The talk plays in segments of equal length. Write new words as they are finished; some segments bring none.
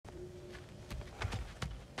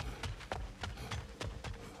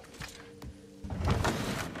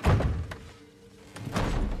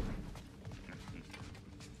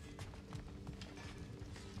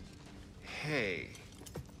Okay.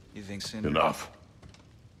 You think Cinder... Enough.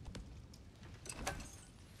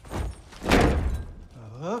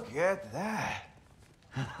 Look at that.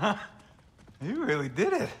 You really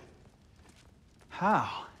did it.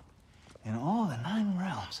 How, in all the 9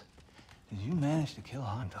 realms, did you manage to kill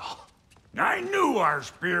Heimdall? I knew our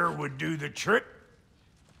spear would do the trick.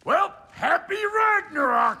 Well, happy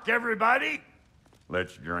Ragnarök, everybody!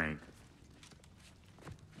 Let's drink.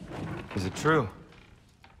 Is it true?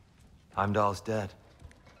 Heimdall's dead.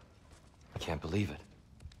 I can't believe it.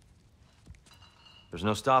 There's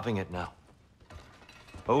no stopping it now.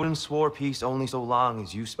 Odin swore peace only so long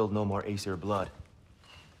as you spilled no more Aesir blood.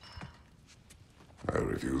 I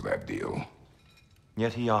refuse that deal.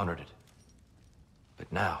 Yet he honored it.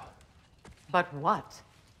 But now... But what?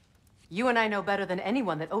 You and I know better than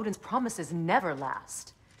anyone that Odin's promises never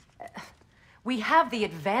last. We have the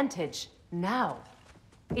advantage now.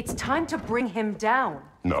 It's time to bring him down.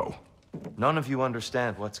 No. None of you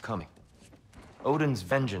understand what's coming. Odin's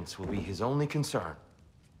vengeance will be his only concern.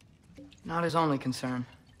 Not his only concern.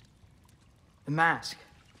 The mask.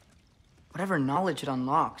 Whatever knowledge it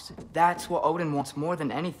unlocks, that's what Odin wants more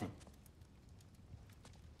than anything.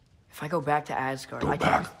 If I go back to Asgard, Go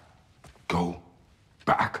back. Go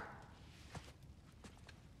back.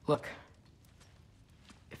 Look.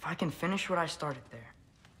 If I can finish what I started there,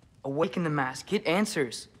 awaken the mask, get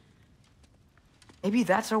answers, maybe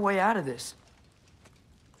that's our way out of this.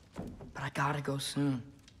 But I gotta go soon.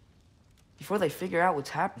 Before they figure out what's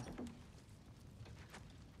happened.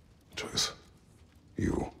 Atreus,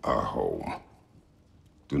 you are home.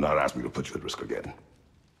 Do not ask me to put you at risk again.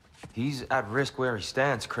 He's at risk where he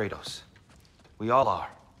stands, Kratos. We all are.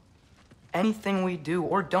 Anything we do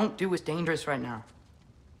or don't do is dangerous right now.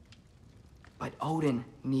 But Odin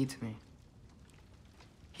needs me.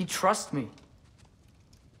 He trusts me.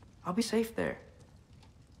 I'll be safe there.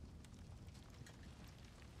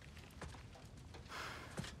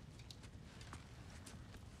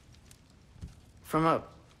 From a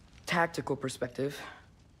tactical perspective,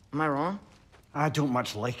 am I wrong? I don't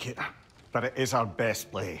much like it, but it is our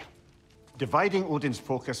best play. Dividing Odin's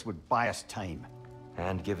focus would buy us time.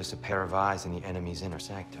 And give us a pair of eyes in the enemy's inner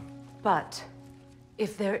sanctum. But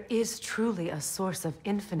if there is truly a source of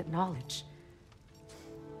infinite knowledge,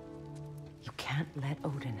 you can't let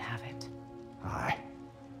Odin have it. Aye.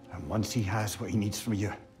 And once he has what he needs from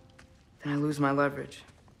you... Then I lose my leverage.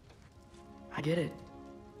 I get it.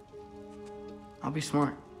 I'll be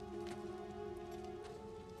smart.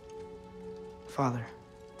 Father,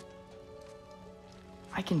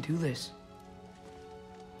 I can do this.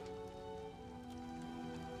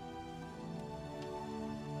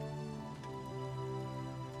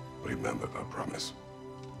 Remember our promise.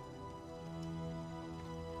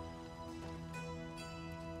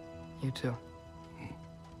 You too.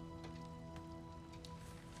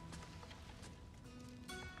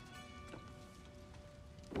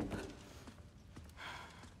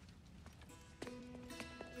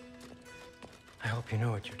 I hope you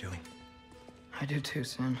know what you're doing. I do too,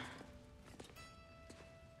 Sin.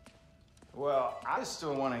 Well, I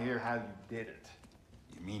still want to hear how you did it.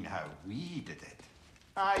 You mean how we did it?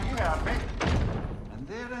 Ah, you have me. And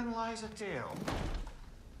therein lies a tale.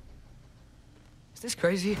 Is this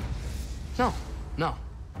crazy? No, no.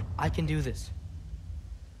 I can do this.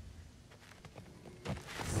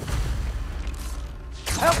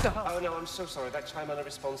 Oh no, I'm so sorry. That chime on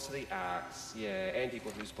responds to the axe. Yeah, and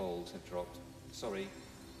people whose balls have dropped. Sorry.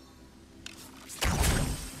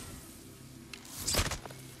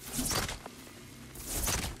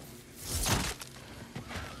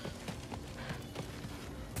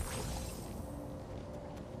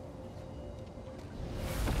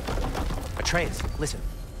 Atreus, listen.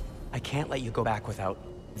 I can't let you go back without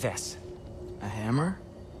this. A hammer?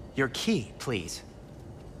 Your key, please.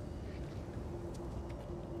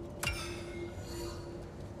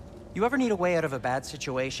 You ever need a way out of a bad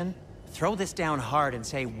situation? Throw this down hard and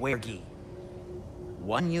say Wergi.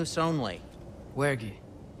 One use only. Wergi.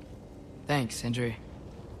 Thanks, Sindri.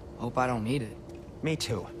 Hope I don't need it. Me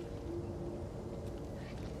too.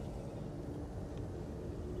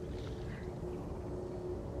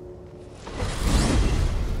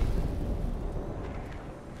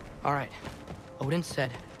 All right. Odin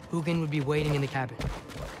said Hugin would be waiting in the cabin.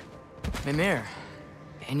 Mimir,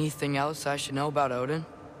 anything else I should know about Odin?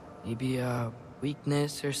 Maybe a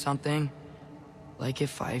weakness or something? Like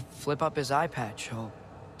if I flip up his eye patch, he'll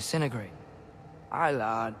disintegrate. Aye,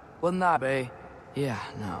 lad. Wouldn't that be? Yeah,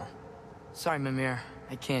 no. Sorry, Mimir.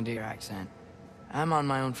 I can't do your accent. I'm on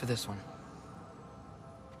my own for this one.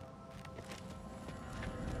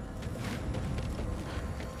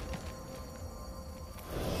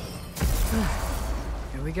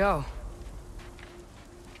 we go.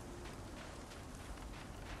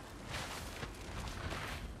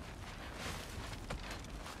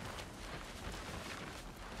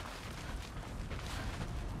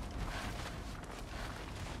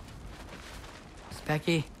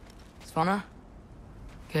 Becky, Svanna?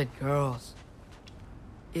 Good girls.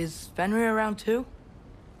 Is Fenrir around too?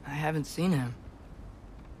 I haven't seen him.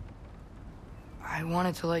 I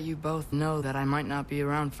wanted to let you both know that I might not be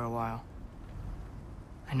around for a while.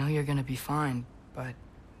 I know you're gonna be fine, but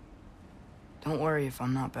don't worry if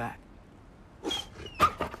I'm not back.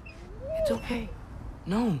 It's okay.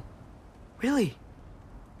 No, really.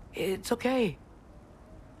 It's okay.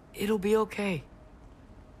 It'll be okay.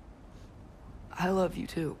 I love you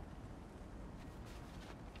too.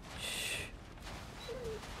 Shh.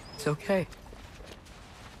 It's okay.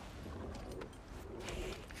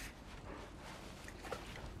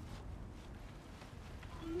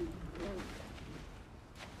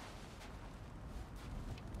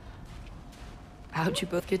 How'd you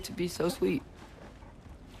both get to be so sweet?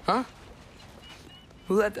 Huh?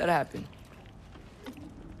 Who let that happen?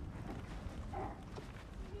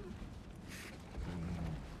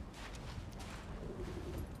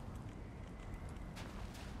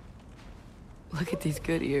 Look at these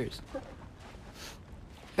good ears.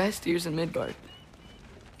 Best ears in Midgard.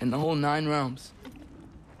 In the whole 9 realms.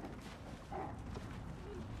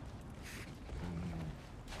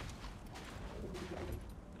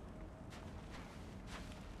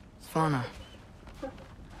 Svanna,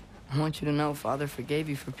 I want you to know Father forgave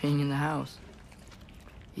you for being in the house.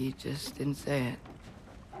 He just didn't say it.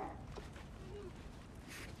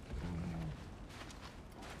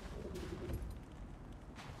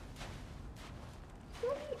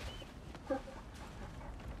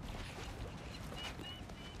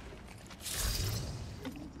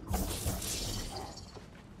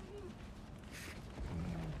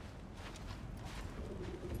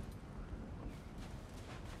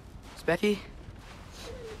 Becky,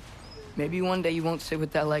 maybe one day you won't sit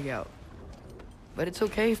with that leg out. But it's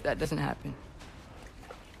okay if that doesn't happen.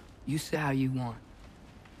 You sit how you want.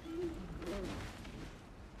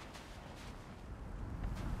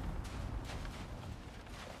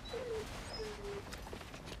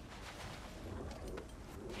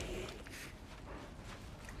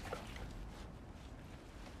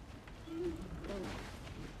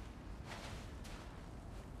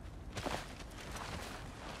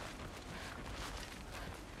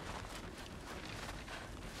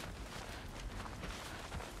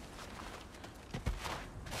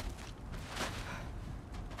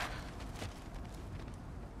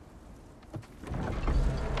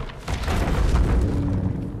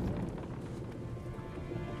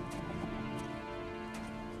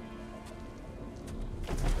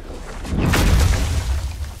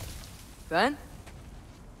 Ben?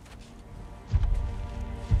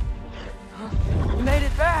 Huh? You made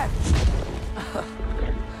it back!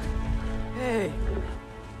 Hey.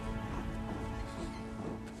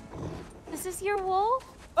 Is this your wolf?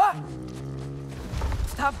 Ah!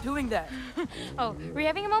 Stop doing that. Oh, were you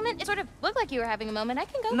having a moment? It sort of looked like you were having a moment. I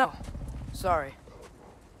can go. No. Sorry.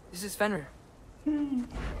 This is Fenrir.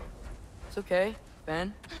 It's okay,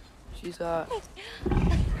 Ben. She's,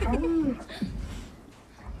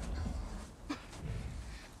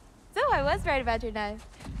 So I was right about your knife.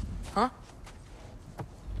 Huh?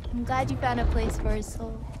 I'm glad you found a place for his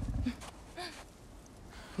soul.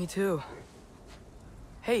 Me too.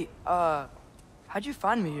 Hey, how'd you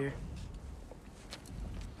find me here?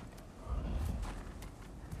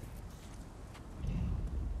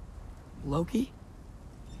 Loki?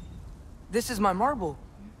 This is my marble.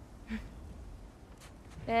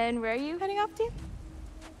 And where are you heading off to?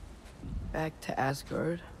 Back to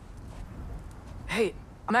Asgard. Hey,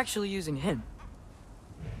 I'm actually using him.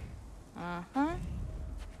 Uh-huh.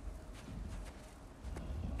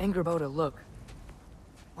 Angrboda, look.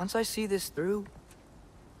 Once I see this through,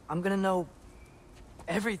 I'm gonna know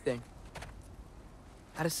everything.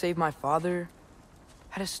 How to save my father,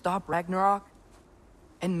 how to stop Ragnarok,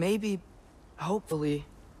 and maybe, hopefully,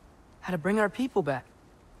 how to bring our people back.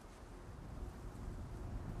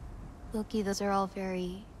 Loki, those are all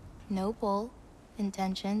very noble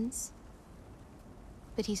intentions.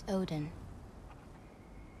 But he's Odin.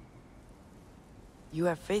 You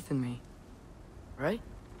have faith in me, right?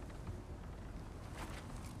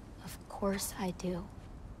 Of course I do.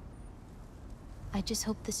 I just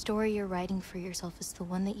hope the story you're writing for yourself is the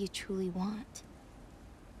one that you truly want.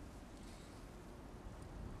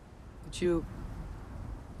 Would you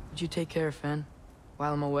take care of Fen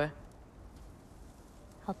while I'm away?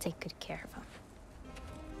 I'll take good care of him.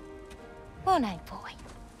 Won't I, boy?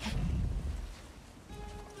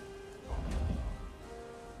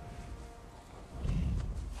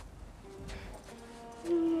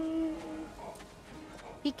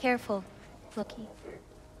 Be careful, Loki.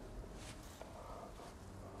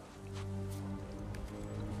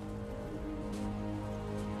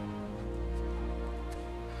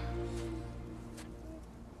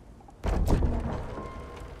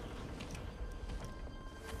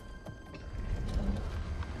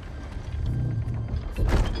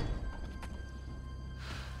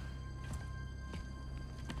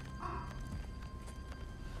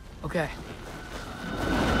 Okay.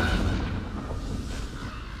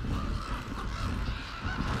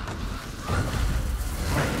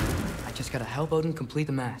 I just gotta help Odin complete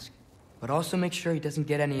the mask, but also make sure he doesn't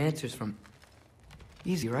get any answers from...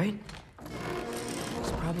 Easy, right?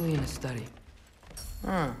 He's probably in his study.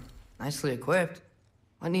 Huh. Nicely equipped.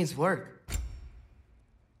 What needs work?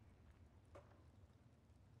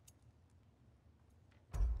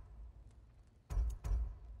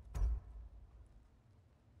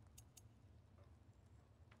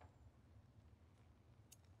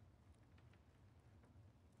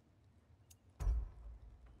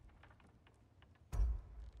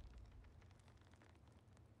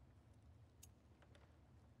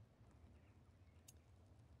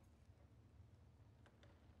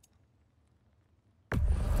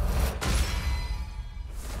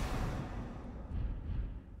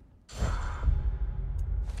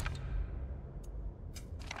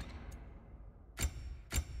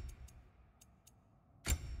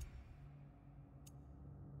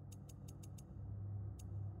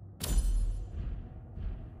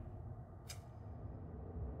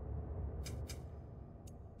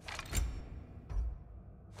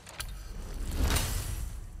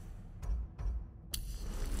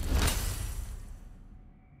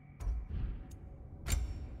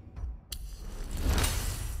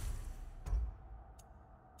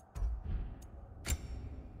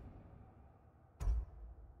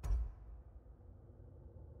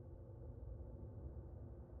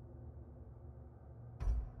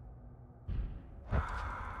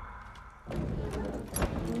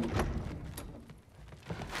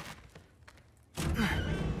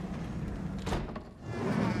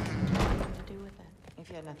 If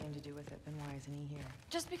he had nothing to do with it, then why isn't he here?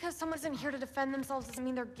 Just because someone's in here to defend themselves doesn't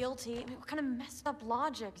mean they're guilty. I mean, what kind of messed up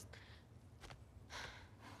logic?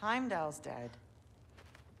 Heimdall's dead.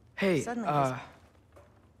 Hey, Suddenly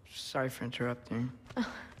sorry for interrupting.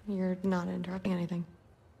 You're not interrupting anything.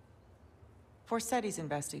 Forseti's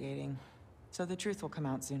investigating, so the truth will come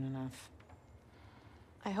out soon enough.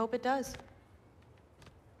 I hope it does.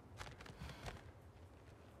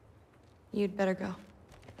 You'd better go.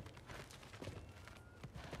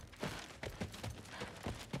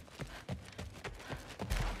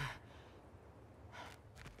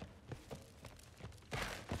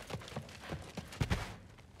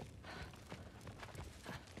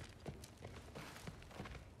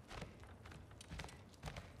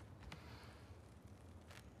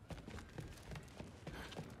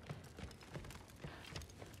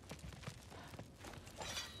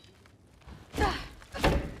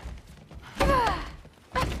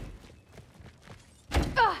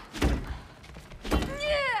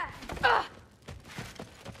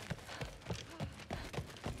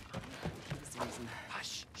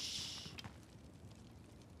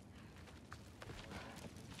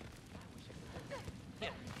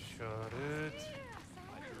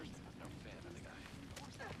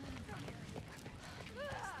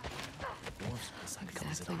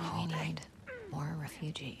 Exactly what we need. More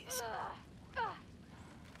refugees.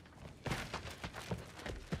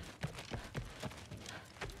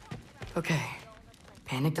 Okay.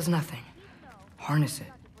 Panic does nothing. Harness it.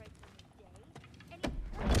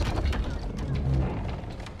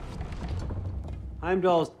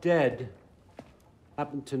 Heimdall's dead.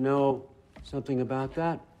 Happen to know something about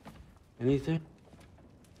that? Anything?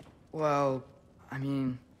 Well, I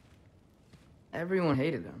mean... everyone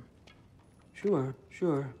hated him. Sure,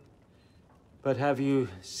 sure. But have you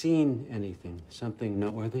seen anything? Something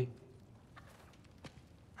noteworthy?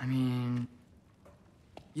 I mean...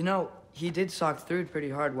 You know, he did sock through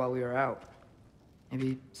pretty hard while we were out.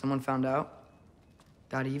 Maybe someone found out?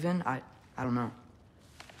 Got even? I don't know.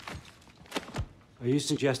 Are you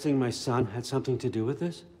suggesting my son had something to do with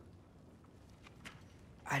this?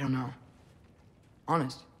 I don't know.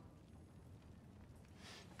 Honest.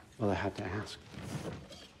 Well, I had to ask.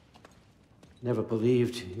 Never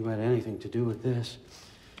believed you had anything to do with this.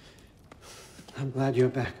 I'm glad you're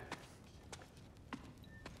back.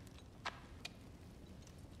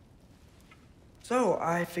 So,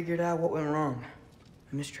 I figured out what went wrong.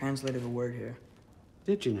 I mistranslated a word here.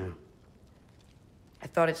 Did you now? I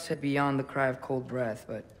thought it said beyond the cry of cold breath,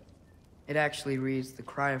 but it actually reads the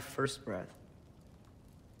cry of first breath.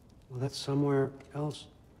 Well, that's somewhere else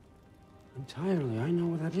entirely. I know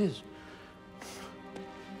where that is.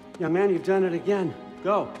 Young man, you've done it again.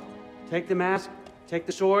 Go. Take the mask, take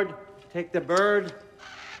the sword, take the bird.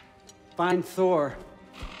 Find Thor.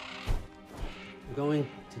 I'm going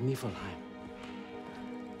to Niflheim.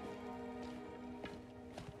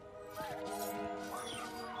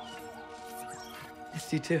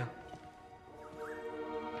 Missed you too.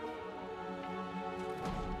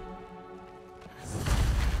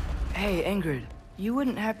 Hey, Ingrid, you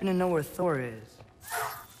wouldn't happen to know where Thor is?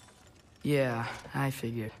 Yeah, I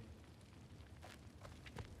figured.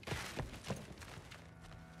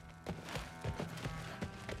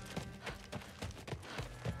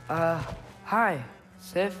 Hi,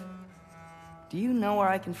 Sif. Do you know where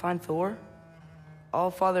I can find Thor?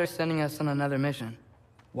 Allfather is sending us on another mission.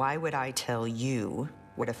 Why would I tell you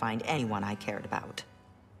where to find anyone I cared about?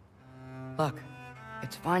 Look,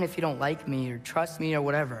 it's fine if you don't like me or trust me or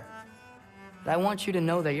whatever. But I want you to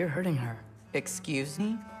know that you're hurting her. Excuse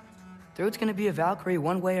me? Thrud's gonna be a Valkyrie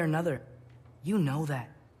one way or another. You know that.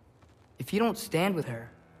 If you don't stand with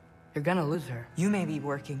her, you're gonna lose her. You may be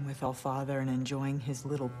working with Allfather and enjoying his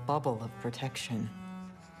little bubble of protection.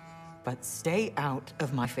 But stay out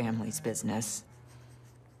of my family's business.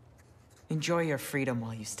 Enjoy your freedom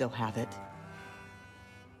while you still have it.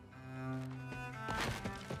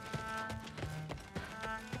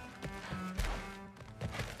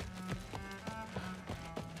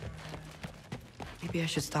 Maybe I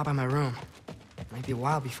should stop by my room. It might be a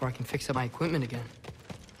while before I can fix up my equipment again.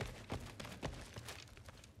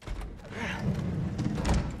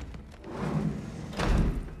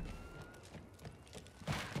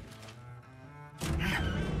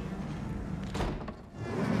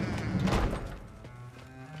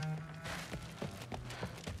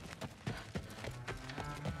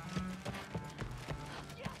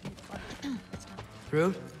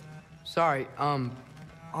 Thrud? Sorry,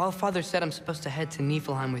 Allfather said I'm supposed to head to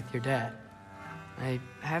Niflheim with your dad. I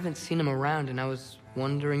haven't seen him around, and I was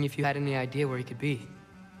wondering if you had any idea where he could be.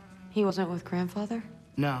 He wasn't with grandfather?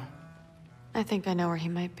 No. I think I know where he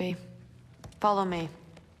might be. Follow me.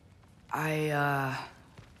 I,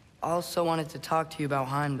 also wanted to talk to you about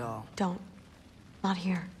Heimdall. Don't. Not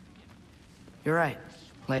here. You're right.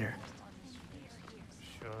 Later.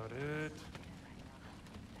 Shut it.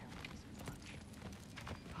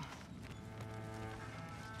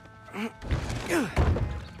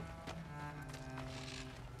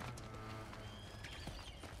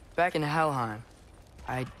 Back in Helheim,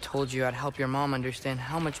 I told you I'd help your mom understand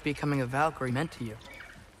how much becoming a Valkyrie meant to you.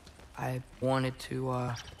 I wanted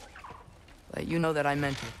to, let you know that I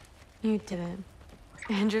meant it. You didn't.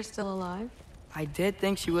 And you're still alive? I did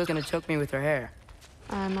think she was gonna choke me with her hair.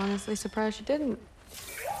 I'm honestly surprised you didn't.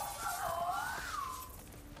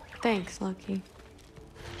 Thanks, Loki.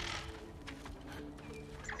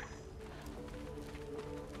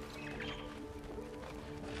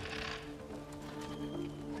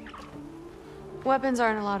 Weapons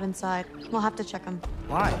aren't allowed inside. We'll have to check them.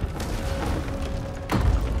 Why?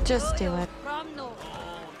 Just do it.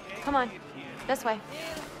 Come on. This way.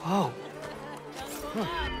 Whoa.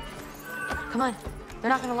 Come on. They're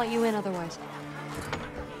not gonna let you in otherwise.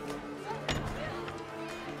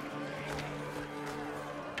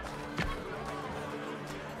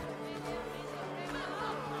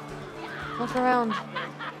 Look around.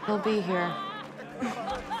 He'll be here.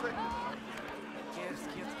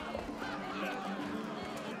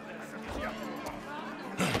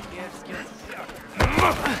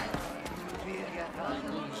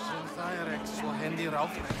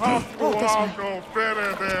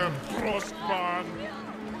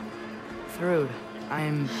 Thrud,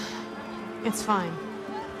 I'm... It's fine.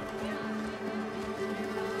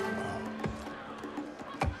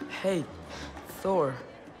 Hey, Thor.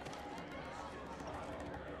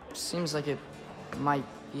 Seems like it might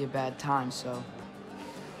be a bad time, so...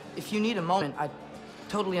 If you need a moment, I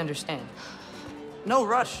totally understand. No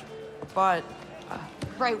rush, but...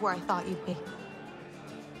 Right where I thought you'd be.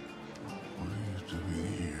 What are you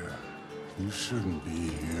doing here? You shouldn't be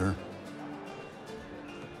here.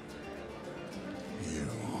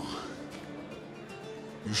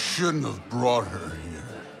 You shouldn't have brought her here.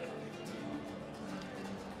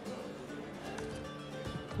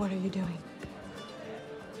 What are you doing?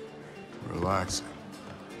 Relaxing.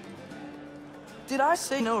 Did I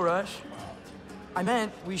say no rush? I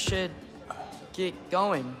meant we should get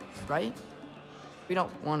going, right? We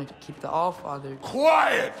don't want to keep the Allfather...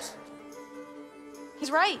 Quiet! He's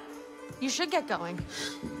right. You should get going.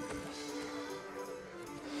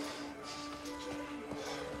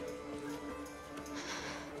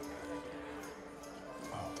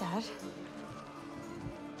 Dad?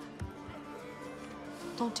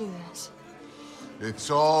 Don't do this.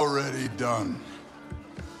 It's already done.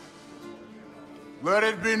 Let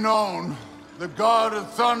it be known, the God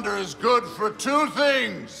of Thunder is good for two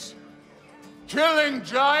things. Killing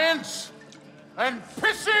giants and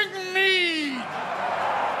pissing me!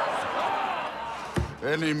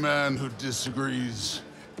 Any man who disagrees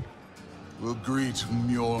will greet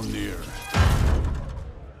Mjolnir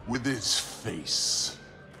with its face.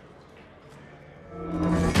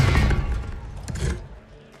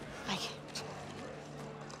 I can't.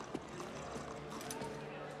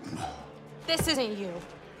 This isn't you.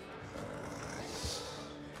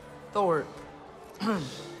 Thor,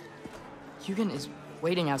 Hugin is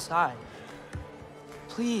waiting outside.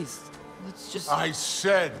 Please, let's just... I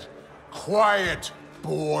said, quiet,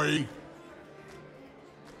 boy.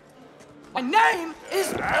 My name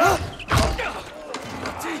is...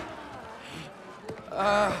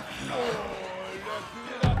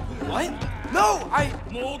 What? No,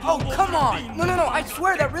 Oh, come on! No, I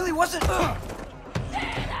swear that really wasn't...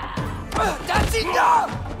 That's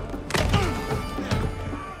enough!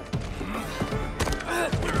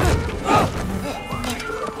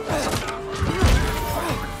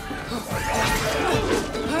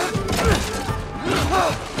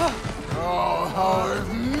 Oh, how I've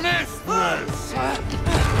missed this!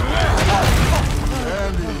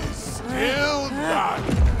 And he's still got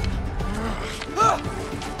it.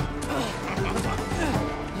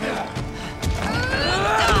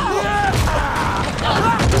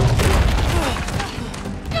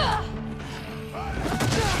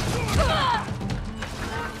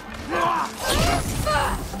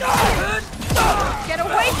 Get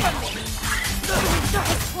away from me!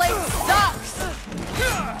 This place sucks!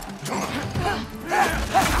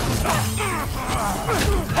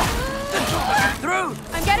 Through!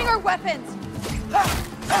 I'm getting our weapons!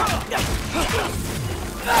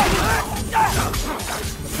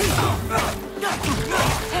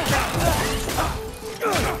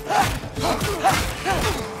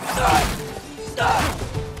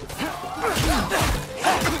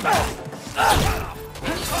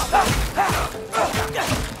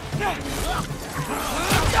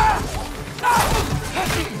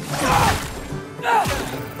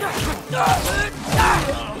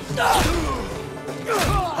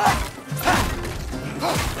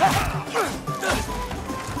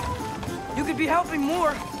 You could be helping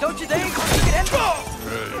more, don't you think? You could end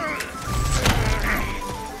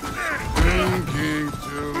Thinking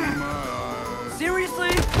too much. Seriously?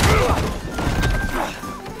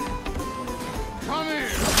 Come here.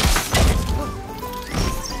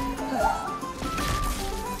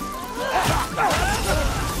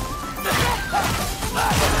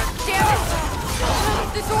 Damn it!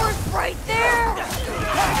 The door's right there!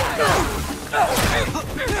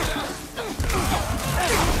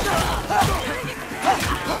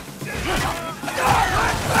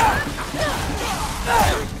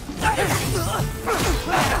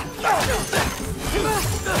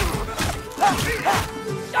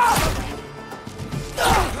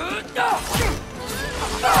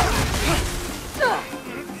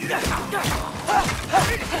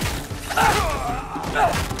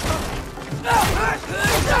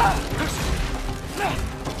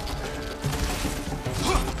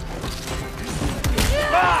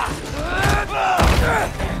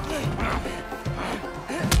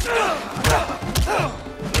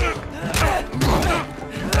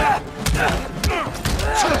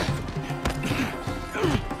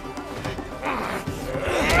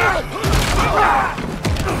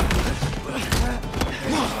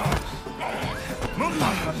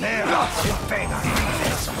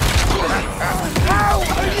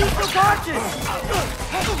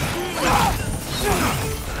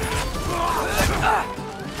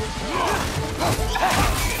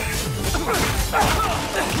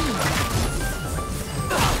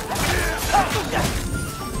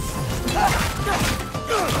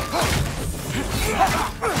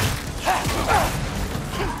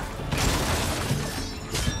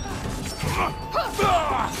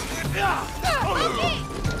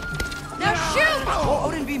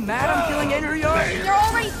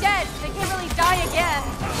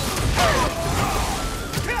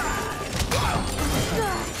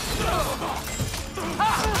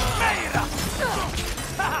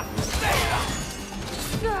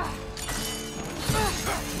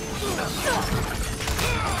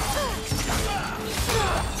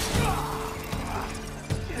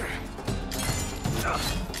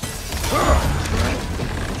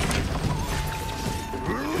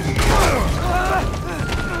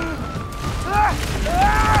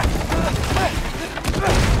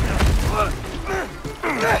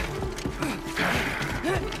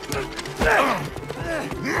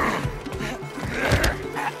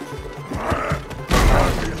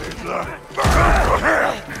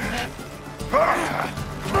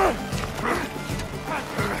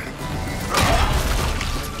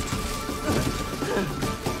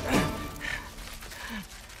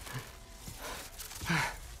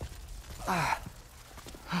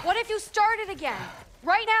 What if you started again?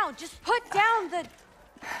 Right now, just put down the...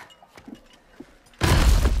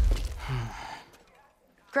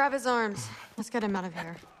 Grab his arms. Let's get him out of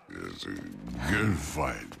here. It's a good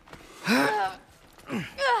fight.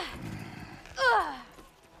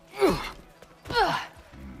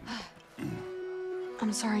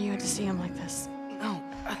 I'm sorry you had to see him like this.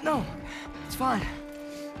 No, it's fine.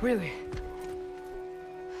 Really.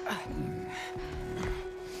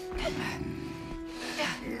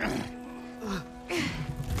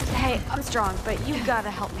 Hey, I'm strong, but you gotta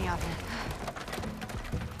help me out here.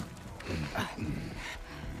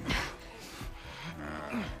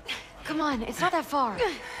 Come on, it's not that far.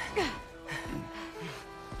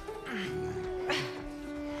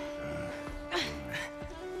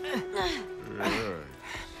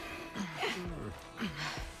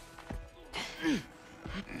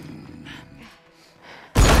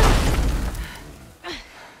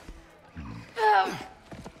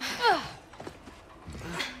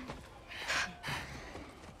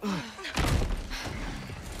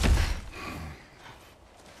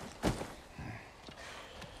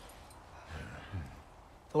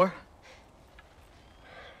 Thor?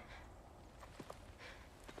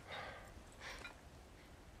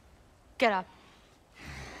 Get up.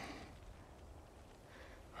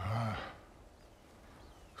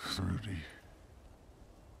 Fruity.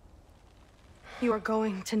 You are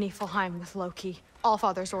going to Niflheim with Loki.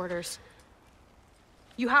 Allfather's orders.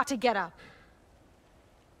 You have to get up.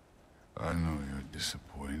 I know you're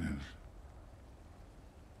disappointed.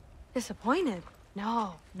 Disappointed?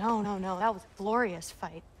 No. That was a glorious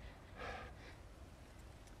fight.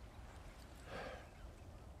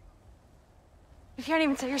 You can't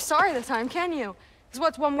even say you're sorry this time, can you? Because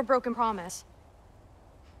what's one more broken promise?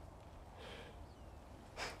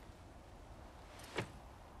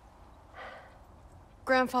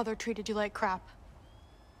 Grandfather treated you like crap.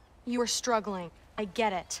 You were struggling. I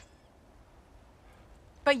get it.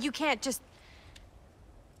 But you can't just...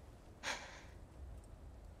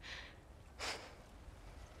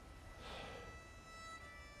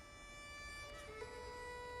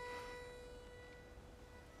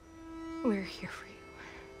 We're here for you.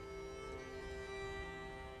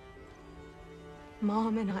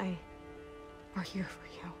 Mom and I are here for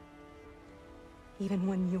you. Even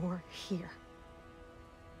when you're here.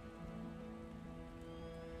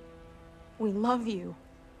 We love you.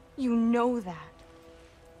 You know that.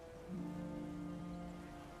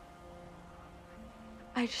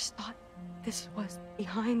 I just thought this was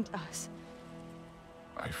behind us.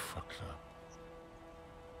 I fucked up.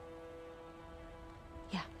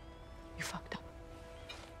 Yeah, you fucked up.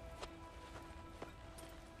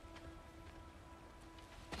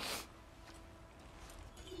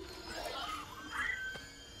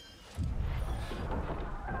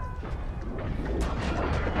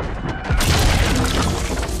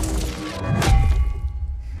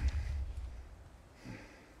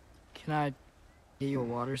 Can I get you a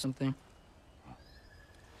water or something?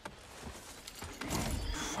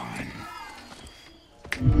 Fine.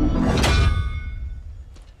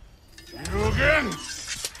 You again?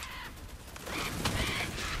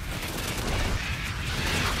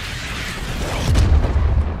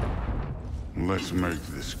 Let's make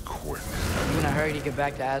this quick. You in a hurry to get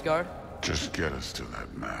back to Asgard? Just get us to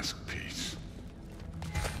that mask piece.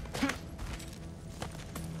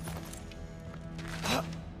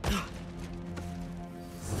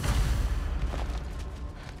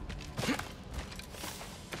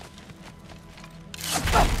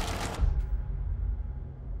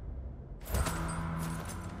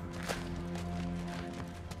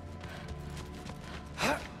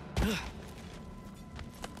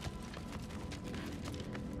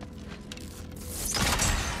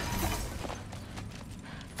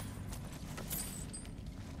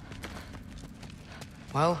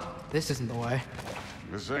 Well, this isn't the way.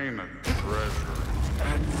 This ain't a treasure.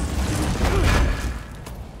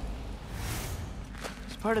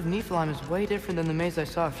 This part of Niflheim is way different than the maze I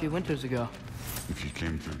saw a few winters ago. If you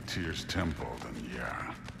came through Tyr's temple, then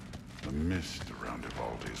yeah. The mist around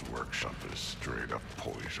Ivaldi's workshop is straight up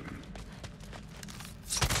poison.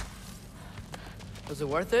 Was it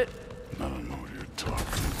worth it? I don't know what you're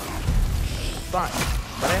talking about. Fine,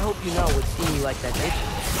 but I hope you know what seeing you like that did.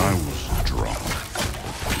 I was drunk,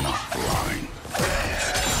 not blind.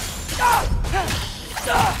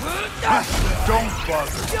 Don't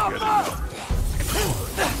bother getting up.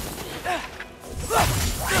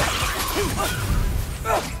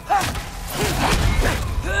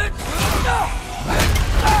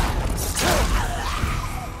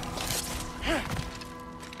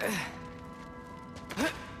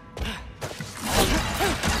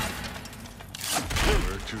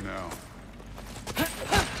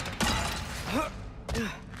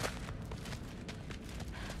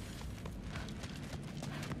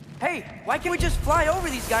 Hey, why can't we just fly over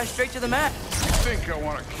these guys straight to the map? You think I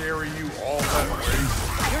want to carry you all that way?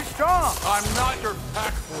 You're strong. I'm not your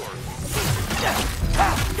pack horse.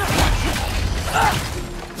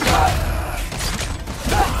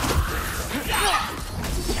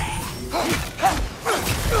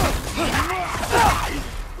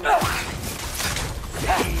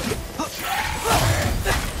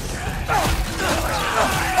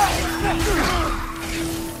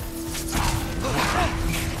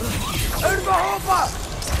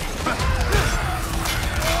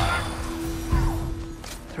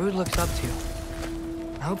 Thrud looks up to you.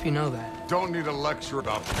 I hope you know that. Don't need a lecture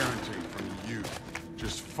about parenting from you.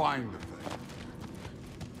 Just find the thing.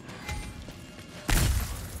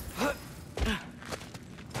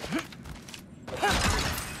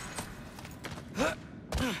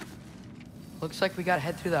 Looks like we gotta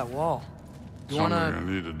head through that wall. You Something wanna... I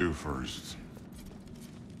need to do first.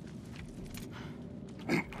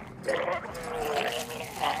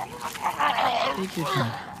 Take your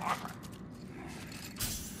time.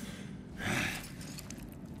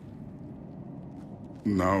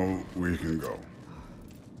 Now we can go.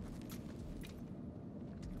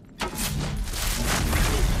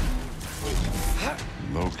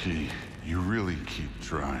 Loki, you really keep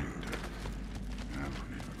trying to... I don't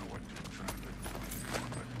even know what you're trying to do anymore,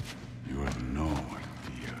 but you have no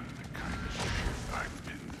idea the kind of shit I've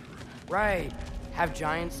been through. Right. Have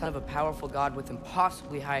giants, son of a powerful god with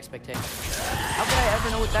impossibly high expectations. How could I ever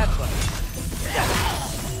know what that's like?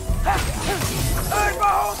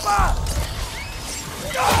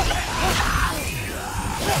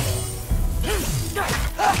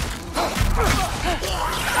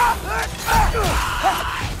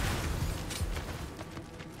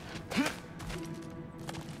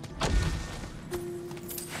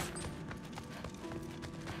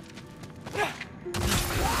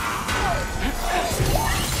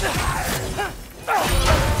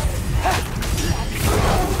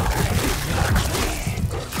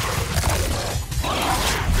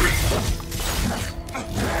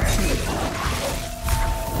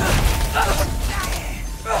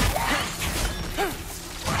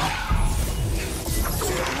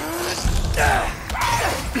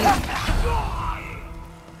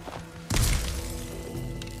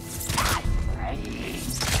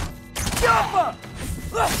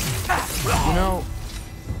 You know,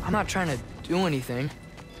 I'm not trying to do anything.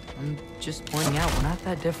 I'm just pointing out we're not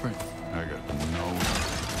that different. I got no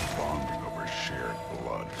bonding over shared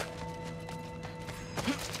blood.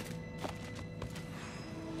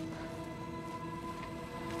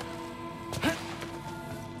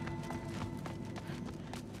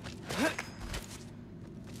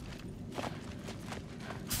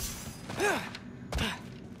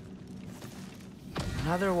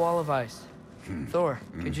 Another wall of ice. Thor,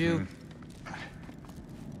 could you...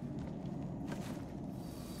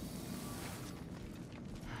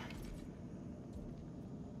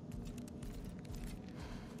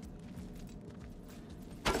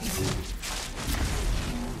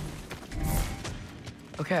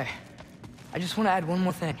 Okay, I just want to add one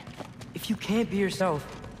more thing. If you can't be yourself,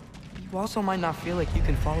 you also might not feel like you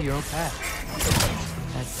can follow your own path.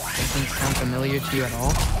 That doesn't sound familiar to you at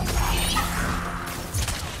all?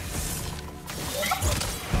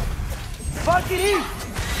 Fuck it, eat!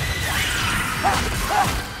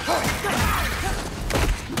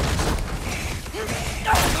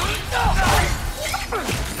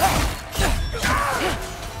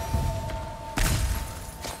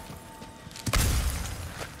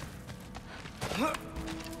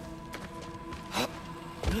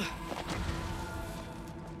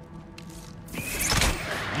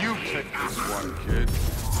 You take this one, kid.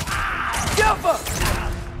 Jump up!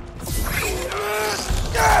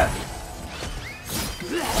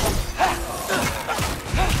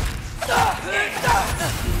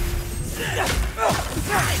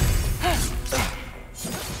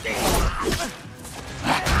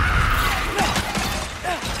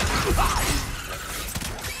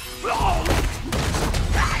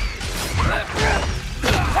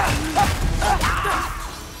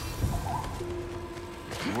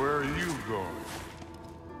 Where are you going?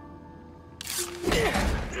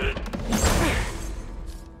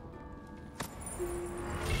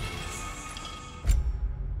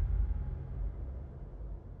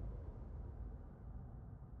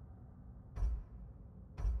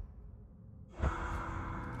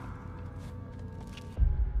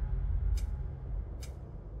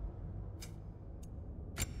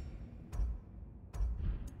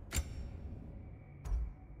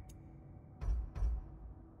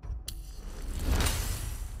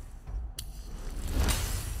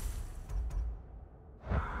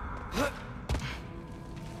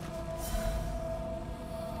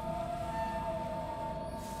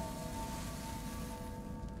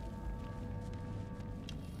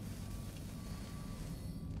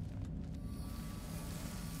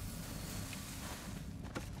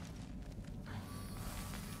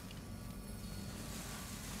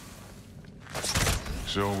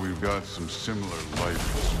 So we've got some similar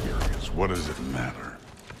life experience. What does it matter?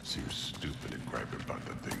 Seems stupid to gripe about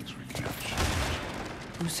the things we can't change.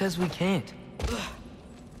 Who says we can't?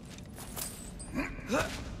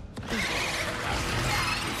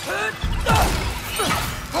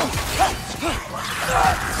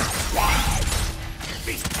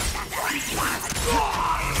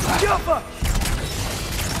 Jumper!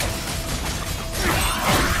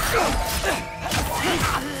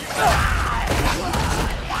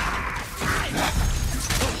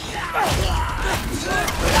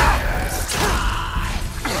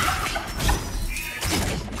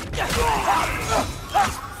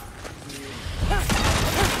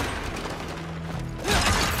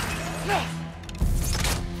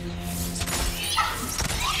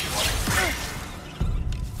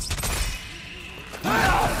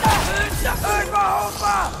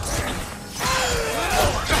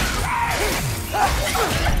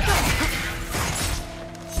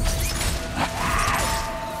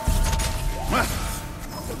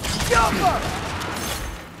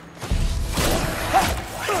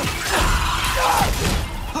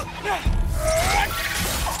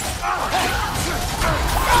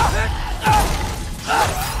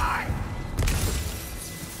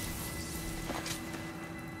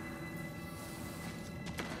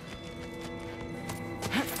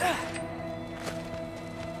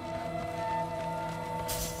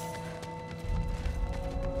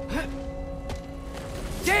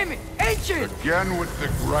 Damn it! Ancient! Again with the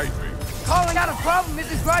griping. Calling out a problem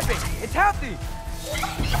isn't griping. It's healthy.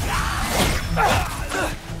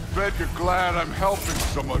 Bet you're glad I'm helping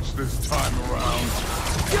so much this time around.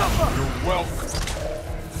 You're welcome.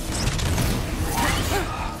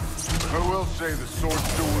 I will say the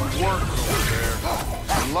sword's doing work over there.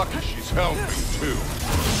 And lucky she's helping, too.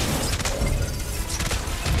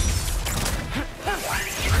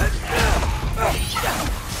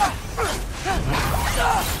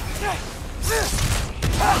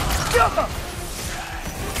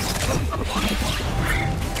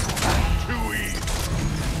 Too easy.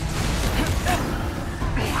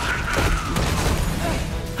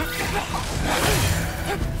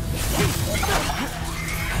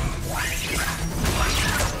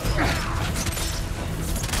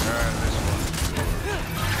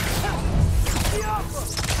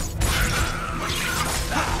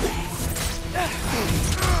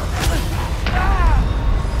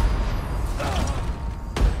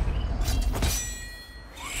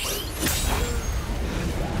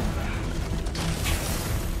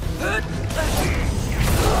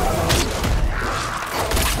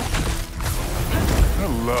 I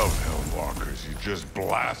love Hellwalkers. You just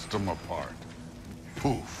blast them apart.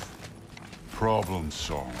 Poof. Problem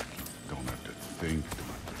solved. Don't have to think, don't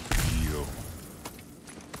have to feel.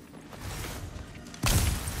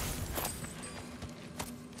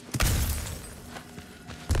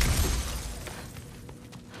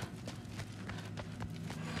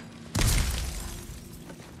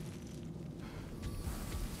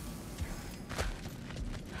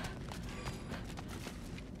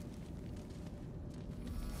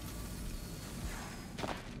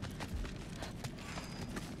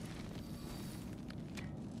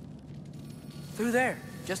 Through there,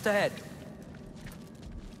 just ahead.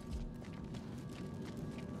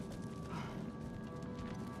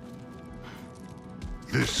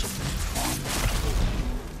 This'll be fun.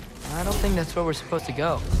 I don't think that's where we're supposed to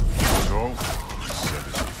go. So, he said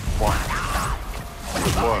it'd be fun.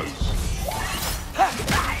 It was.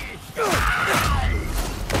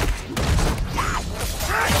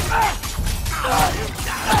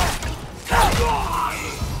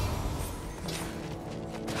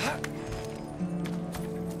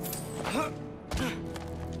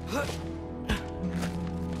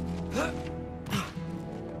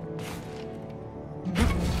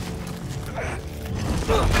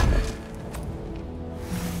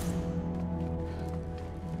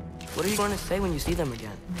 What are you going to say when you see them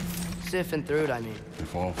again? Sif and Thrud, I mean.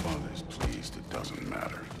 If Allfather's pleased, it doesn't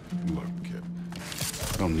matter. Look, kid.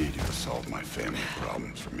 I don't need you to solve my family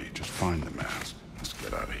problems for me. Just find the mask. Let's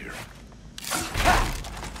get out of here.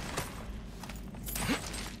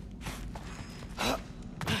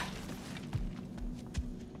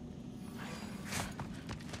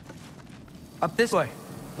 Up this way.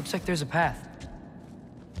 Looks like there's a path.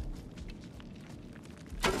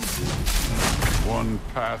 One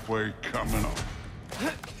pathway coming up.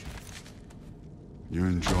 You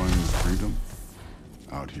enjoying the freedom?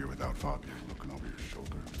 Out here without Fabian looking over your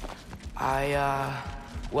shoulder.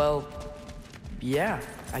 Well, yeah,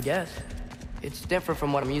 I guess. It's different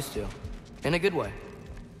from what I'm used to. In a good way.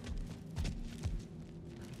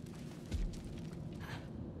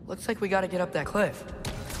 Looks like we gotta get up that cliff.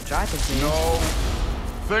 Try thinking. No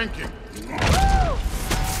thinking.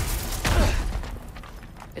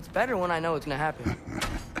 It's better when I know it's gonna happen.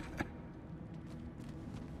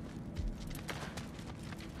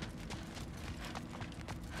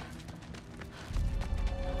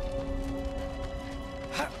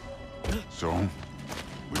 So,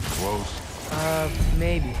 we close?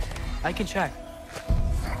 Maybe. I can check.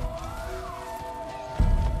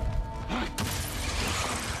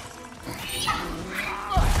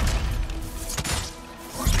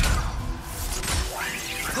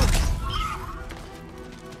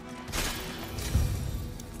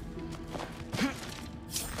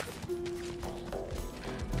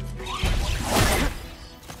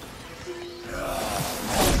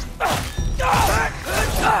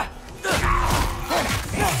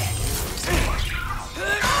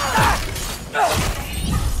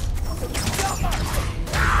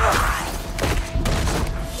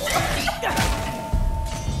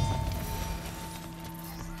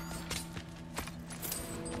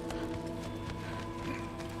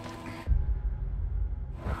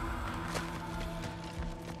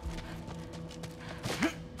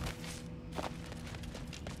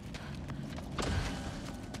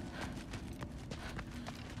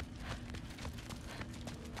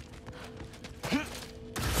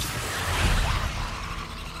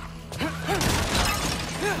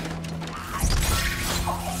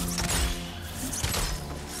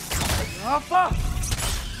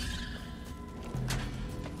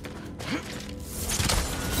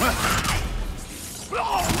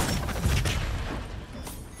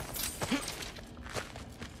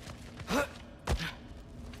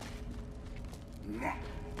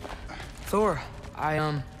 Thor,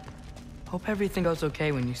 I hope everything goes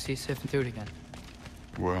okay when you see sifting through it again.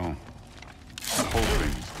 Well,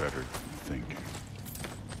 hoping's better than thinking.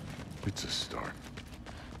 It's a start.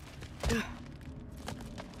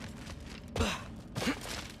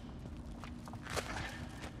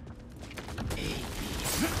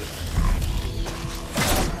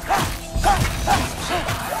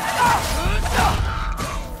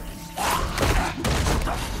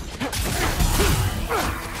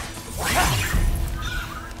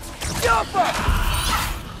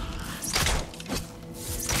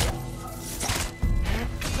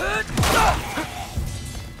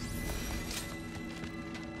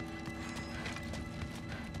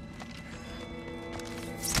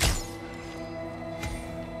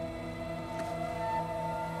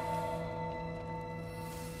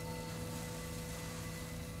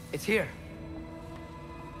 It's here.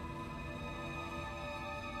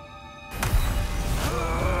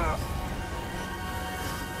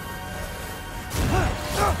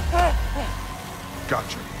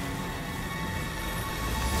 Gotcha.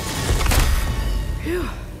 Phew.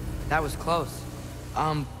 That was close.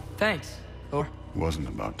 Thanks, Thor. Wasn't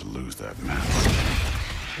about to lose that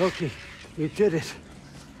match. Loki, you did it.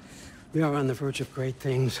 We are on the verge of great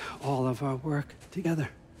things. All of our work together.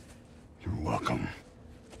 You're welcome.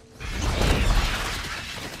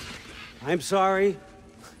 I'm sorry.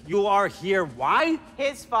 You are here. Why?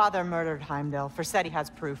 His father murdered Heimdall. Forseti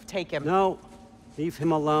has proof. Take him. No. Leave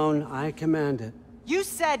him alone. I command it. You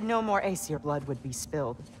said no more Aesir blood would be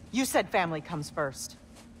spilled. You said family comes first.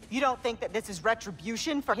 You don't think that this is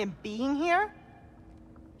retribution for him being here?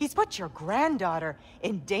 He's put your granddaughter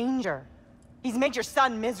in danger. He's made your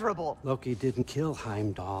son miserable. Loki didn't kill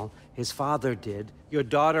Heimdall. His father did. Your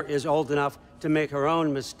daughter is old enough to make her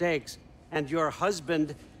own mistakes. And your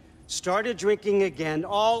husband started drinking again,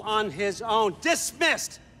 all on his own.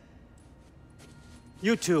 Dismissed!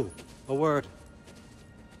 You two, a word.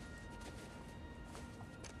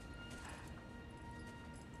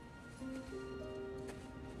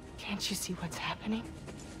 Can't you see what's happening?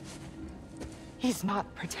 He's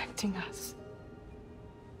not protecting us.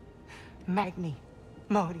 Magni,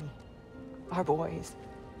 Modi, our boys.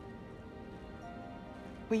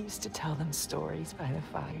 We used to tell them stories by the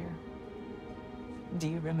fire. Do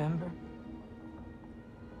you remember?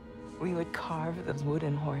 We would carve those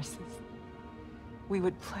wooden horses. We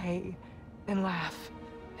would play and laugh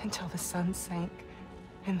until the sun sank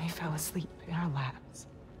and they fell asleep in our laps.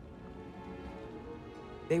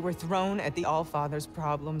 They were thrown at the Allfather's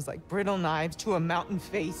problems like brittle knives to a mountain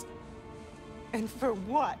face. And for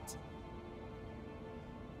what?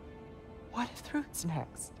 What if Thrud's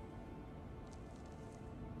next?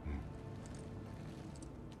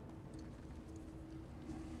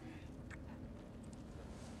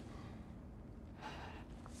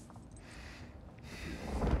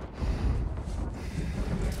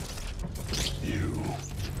 You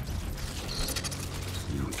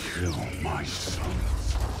kill my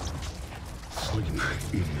sons. Sleep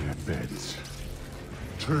in their beds.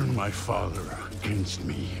 turn my father against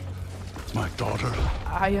me. My daughter.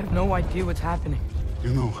 I have no idea what's happening.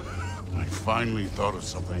 You know, I finally thought of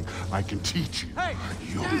something I can teach you. Hey,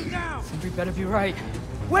 stand down! Sindri better be right.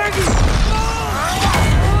 Where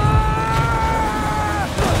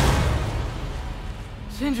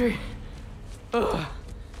Sindri! Ugh.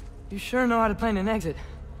 You sure know how to plan an exit.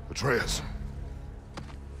 Atreus.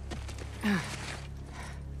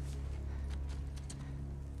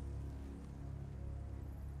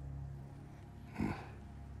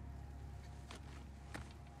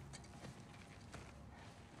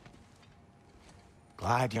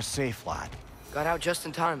 Glad you're safe, lad. Got out just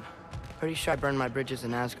in time. Pretty sure I burned my bridges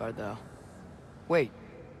in Asgard, though. Wait,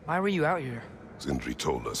 why were you out here? Sindri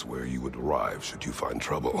told us where you would arrive should you find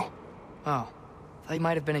trouble. Oh, thought you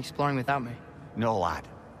might have been exploring without me. No, lad.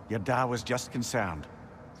 Your dad was just concerned.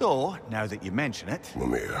 Though, now that you mention it...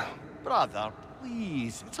 Mimir. Brother,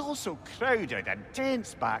 please. It's all so crowded and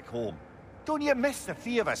tense back home. Don't you miss the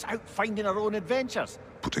three of us out finding our own adventures?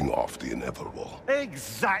 Putting off the inevitable.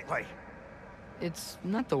 Exactly. It's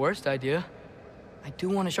not the worst idea. I do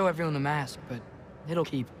want to show everyone the mask, but it'll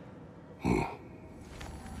keep.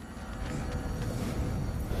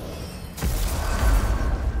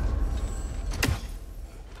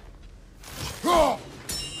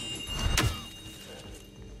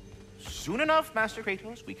 Soon enough, Master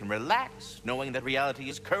Kratos, we can relax, knowing that reality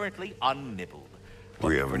is currently unnibbled.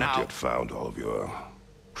 We haven't yet found all of your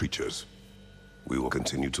creatures. We will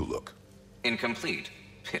continue to look. Incomplete.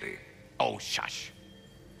 Pity. Oh, shush.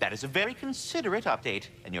 That is a very considerate update,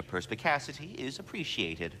 and your perspicacity is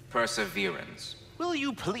appreciated. Perseverance. Will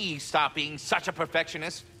you please stop being such a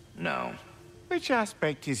perfectionist? No. Which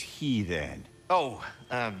aspect is he, then? Oh,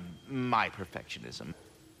 my perfectionism.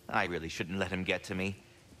 I really shouldn't let him get to me.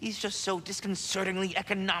 He's just so disconcertingly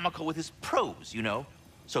economical with his prose, you know?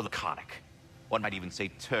 So laconic. One might even say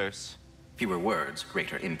terse. Fewer words,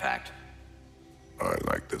 greater impact. I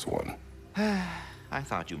like this one. I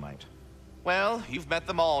thought you might. Well, you've met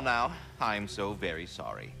them all now. I'm so very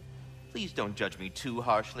sorry. Please don't judge me too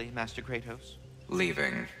harshly, Master Kratos.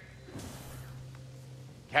 Leaving.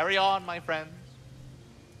 Carry on, my friends.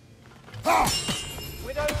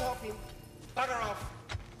 We don't want him. Bugger off.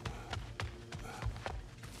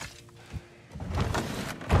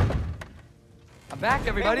 I'm back,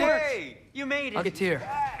 everybody. Hey, you made it. I'll get here.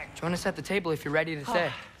 Join us at the table if you're ready to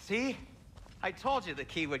stay. See? I told you the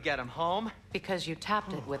key would get him home. Because you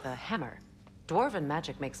tapped it with a hammer. Dwarven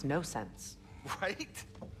magic makes no sense. Right?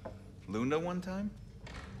 Lunda one time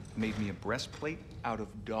made me a breastplate out of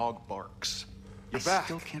dog barks. You're I back.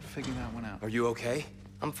 still can't figure that one out. Are you okay?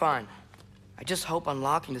 I'm fine. I just hope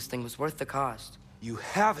unlocking this thing was worth the cost. You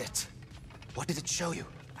have it. What did it show you?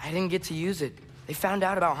 I didn't get to use it. They found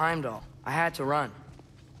out about Heimdall. I had to run.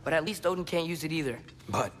 But at least Odin can't use it either.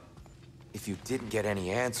 But if you didn't get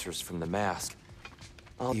any answers from the mask,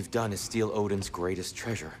 all you've done is steal Odin's greatest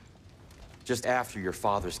treasure. Just after your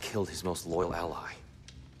father's killed his most loyal ally.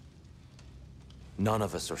 None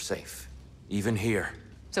of us are safe. Even here.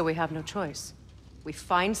 So we have no choice. We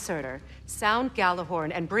find Surtur, sound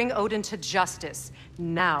Galahorn, and bring Odin to justice.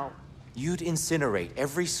 Now. You'd incinerate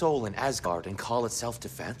every soul in Asgard and call it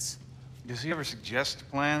self-defense? Does he ever suggest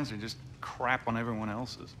plans or just crap on everyone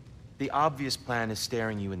else's? The obvious plan is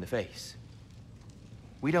staring you in the face.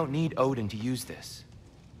 We don't need Odin to use this.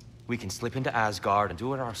 We can slip into Asgard and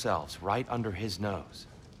do it ourselves, right under his nose.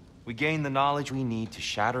 We gain the knowledge we need to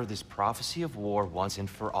shatter this prophecy of war once and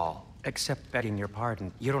for all. Except, begging your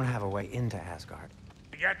pardon, you don't have a way into Asgard.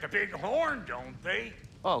 They got the big horn, don't they?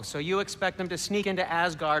 Oh, so you expect them to sneak into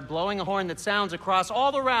Asgard, blowing a horn that sounds across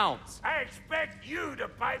all the realms? I expect you to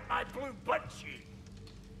bite my blue butt cheek.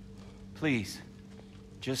 Please,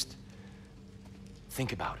 just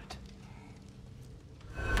think about it.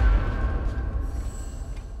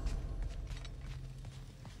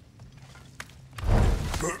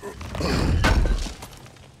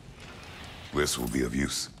 This will be of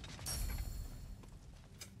use.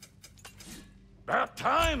 About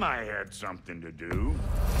time I had something to do.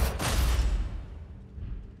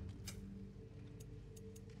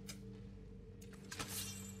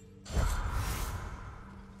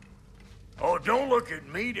 Oh, don't look at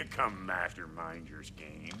me to come mastermind your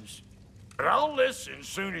schemes. But I'll listen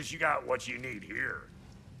soon as you got what you need here.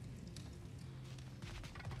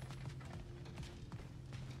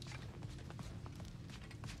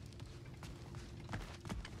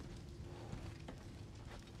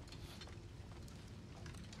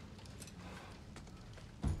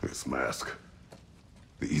 This mask.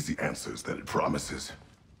 The easy answers that it promises.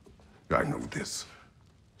 I know this.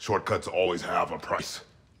 Shortcuts always have a price.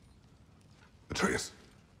 Atreus,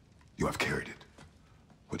 you have carried it.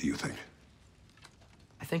 What do you think?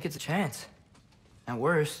 I think it's a chance. At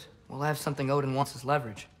worst, we'll have something Odin wants as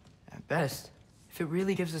leverage. At best, if it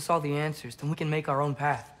really gives us all the answers, then we can make our own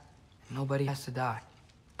path. And nobody has to die.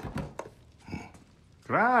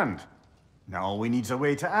 Grand. Now all we need's a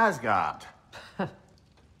way to Asgard.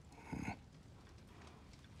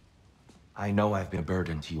 I know I've been a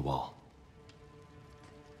burden to you all.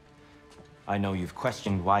 I know you've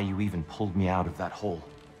questioned why you even pulled me out of that hole.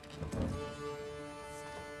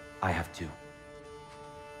 I have too.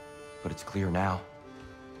 But it's clear now.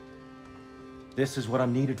 This is what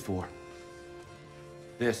I'm needed for.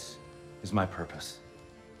 This is my purpose.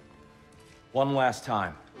 One last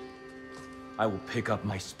time, I will pick up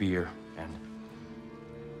my spear and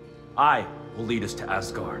I will lead us to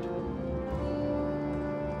Asgard.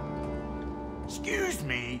 Excuse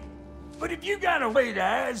me, but if you got a way to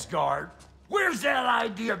Asgard, where's that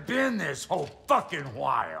idea been this whole fucking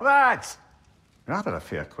while? Lads! Rather a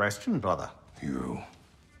fair question, brother. You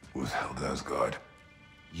withheld Asgard.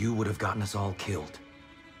 You would have gotten us all killed.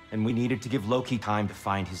 And we needed to give Loki time to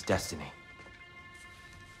find his destiny.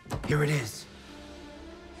 Here it is.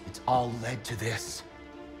 It's all led to this.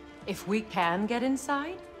 If we can get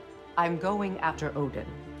inside, I'm going after Odin.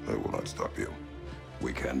 I will not stop you.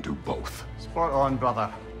 We can do both. Spot on,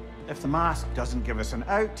 brother. If the mask doesn't give us an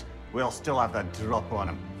out, we'll still have the drop on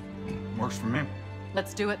him. Works for me.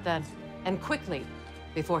 Let's do it then. And quickly,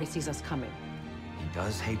 before he sees us coming. He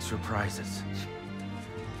does hate surprises.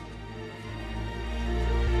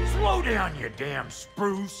 Slow down, you damn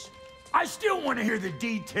spruce. I still want to hear the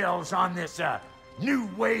details on this, new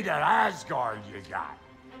way to Asgard you got.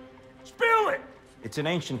 Spill it! It's an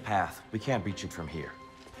ancient path. We can't reach it from here.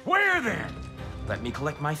 Where then? Let me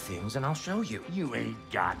collect my things and I'll show you. You ain't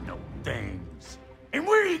got no things. And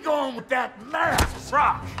where are you going with that mask,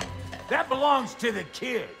 Rock? That belongs to the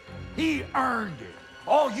kid. He earned it.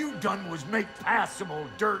 All you done was make passable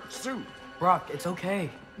dirt soup. Brock, it's okay.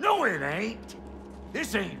 No, it ain't.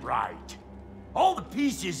 This ain't right. All the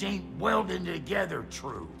pieces ain't welded together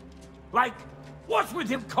true. Like, what's with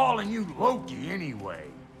him calling you Loki anyway?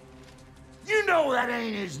 You know that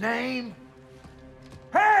ain't his name.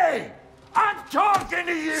 Hey! I'm talking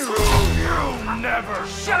to you! You never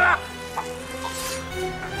shut up!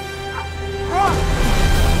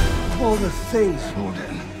 All the things.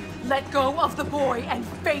 Odin. Let go of the boy and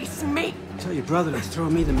face me! Tell your brother to throw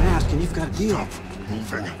me the mask and you've got a deal. Stop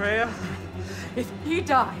moving. Freya, if he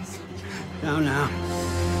dies... Now.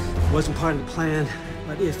 Wasn't part of the plan,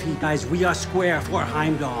 but if he dies, we are square for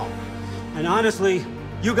Heimdall. And honestly,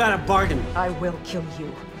 you got a bargain. I will kill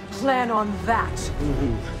you. Plan on that.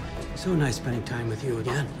 So nice spending time with you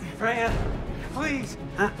again. Freya, please.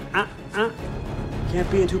 Can't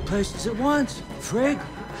be in two places at once. Frig.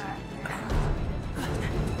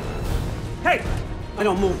 Hey! I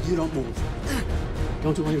don't move, you don't move.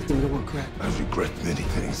 Don't do anything that will correct. I regret many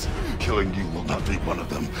things. Killing you will not be one of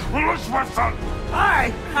them.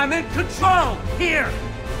 I am in control here.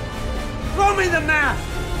 Throw me the mask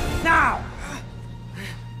now.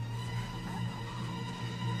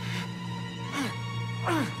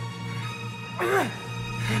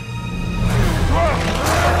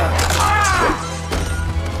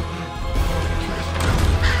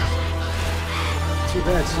 Too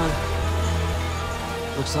bad, son.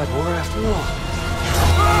 Looks like war after all.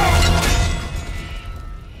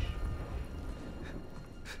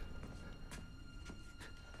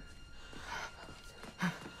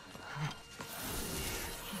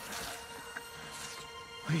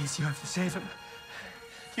 Please, you have to save him.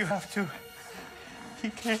 You have to. He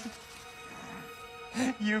can't.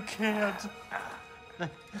 You can't.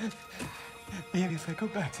 Maybe if I go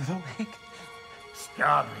back to the lake.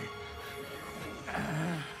 Stop it.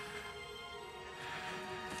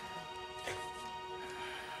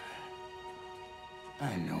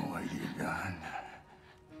 I know what you've done.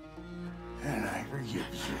 And I forgive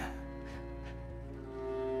you.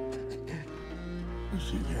 But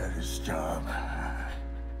you gotta stop.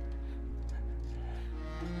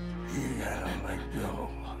 You gotta let go.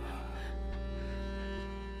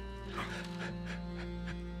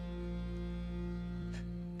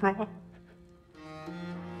 Bro.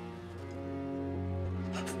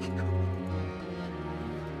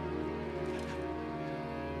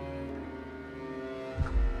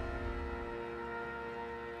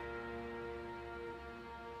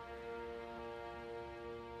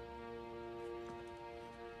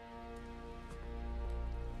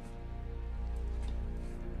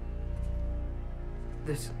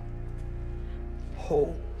 This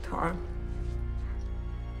whole time.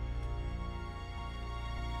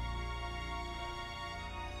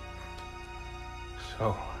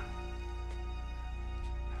 So,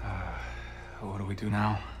 we do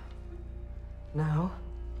now? Now?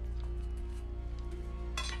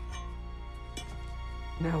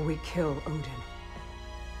 Now we kill Odin.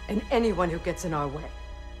 And anyone who gets in our way.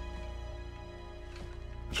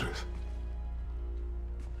 Truth.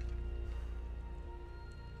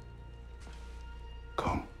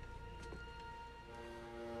 Come.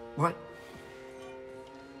 What?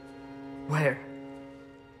 Where?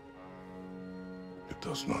 It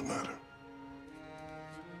does not matter.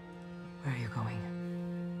 Where are you going?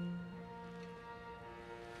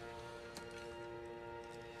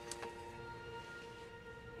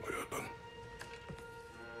 We are done.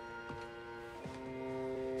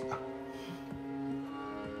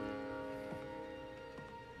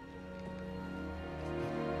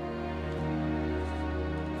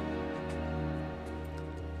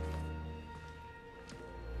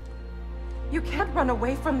 You can't run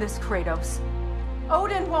away from this, Kratos.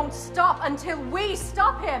 Odin won't stop until we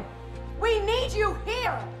stop him! We need you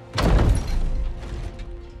here!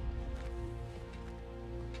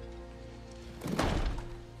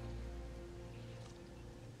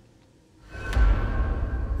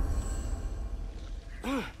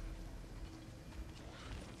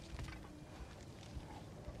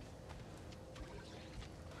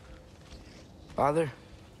 Father,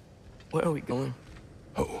 where are we going?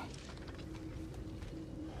 Home.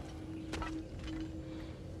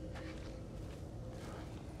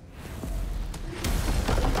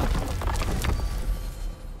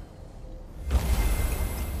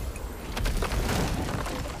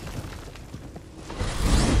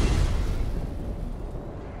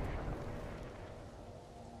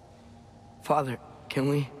 Father, can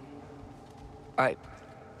we? I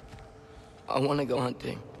want to go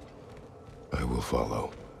hunting. I will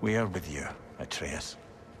follow. We are with you, Atreus.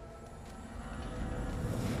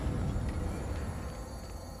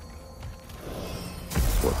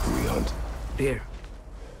 What do we hunt? Deer.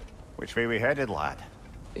 Which way we headed, lad?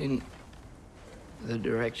 In the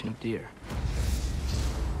direction of deer.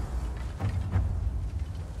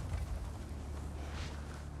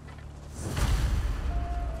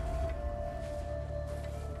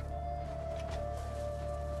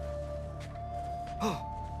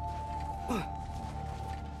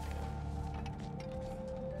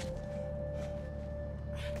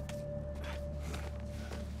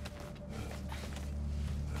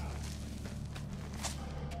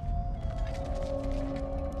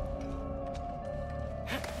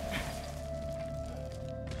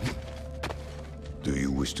 Do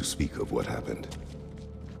you wish to speak of what happened?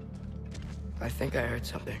 I think I heard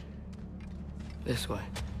something. This way.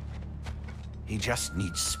 He just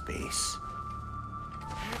needs space.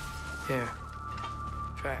 Here.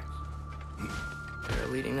 Tracks. They're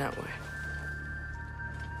leading that way.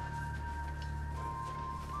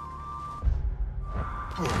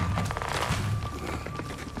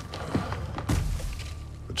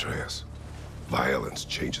 Atreus, violence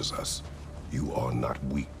changes us. You are not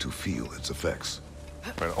weak to feel its effects.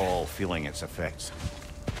 We're all feeling its effects.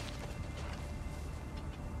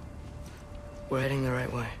 We're heading the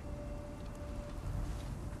right way.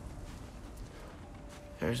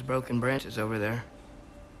 There's broken branches over there.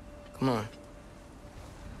 Come on.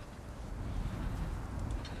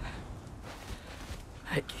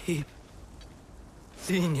 I keep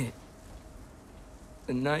seeing it.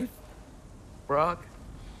 The knife, rock,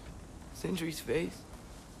 Sindri's face.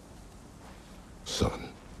 Son.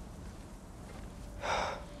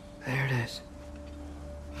 There it is.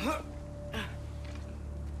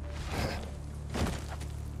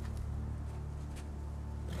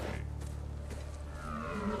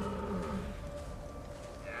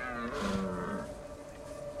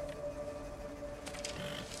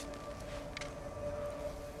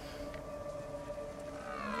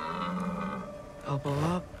 Elbow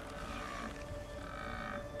up.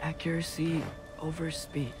 Accuracy over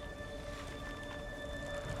speed.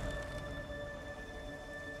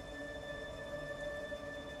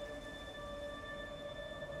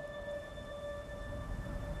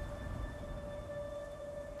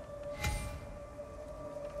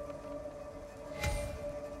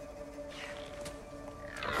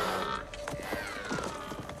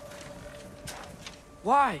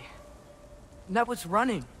 Why? That was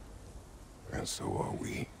running. And so are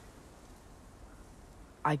we.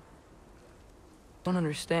 I don't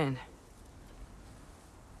understand.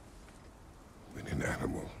 When an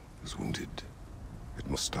animal is wounded, it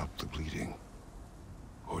must stop the bleeding,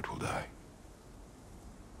 or it will die.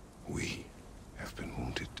 We have been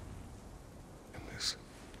wounded in this.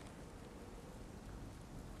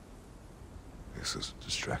 This is a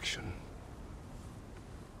distraction.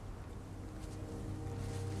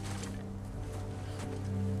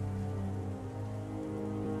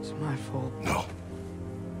 careful. No.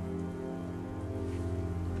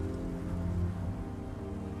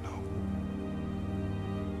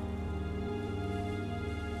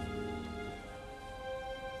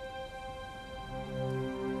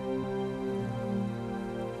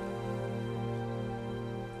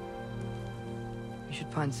 You should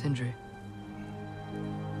find Sindri.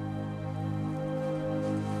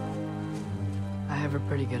 I have a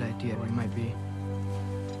pretty good idea where he might be.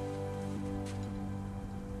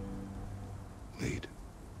 Lead.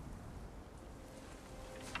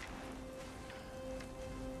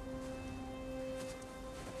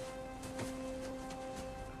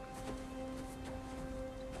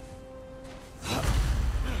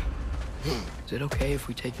 Is it okay if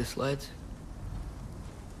we take the sleds?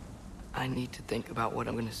 I need to think about what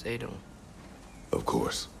I'm gonna say to him. Of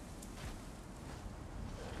course.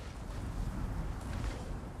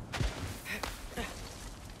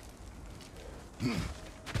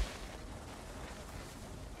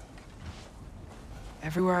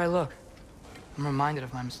 Everywhere I look, I'm reminded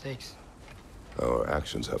of my mistakes. Our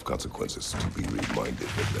actions have consequences. To be reminded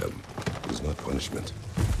of them is not punishment.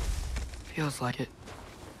 Feels like it.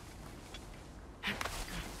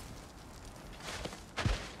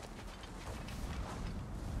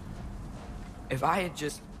 If I had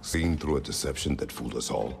just... Seen through a deception that fooled us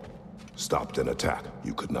all. Stopped an attack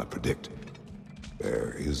you could not predict.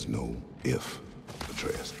 There is no if,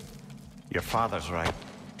 Atreus. Your father's right.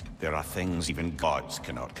 There are things even gods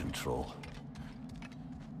cannot control.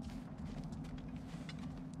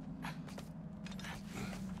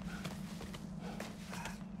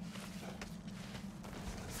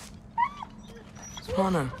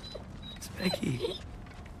 Swana, it's Becky.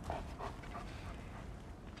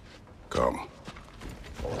 Come.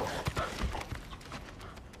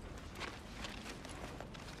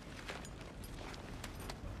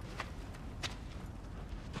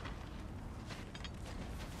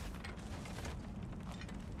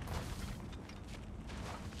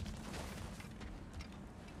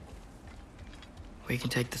 We can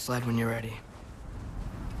take the sled when you're ready.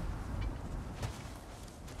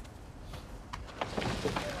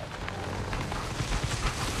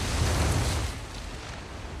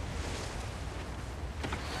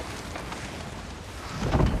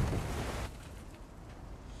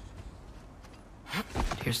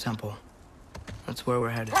 Here's Temple. That's where we're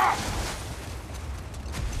headed.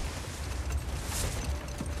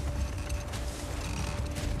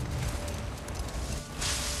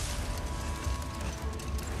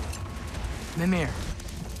 Mimir,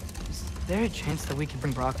 is there a chance that we can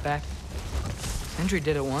bring Brock back? Sindri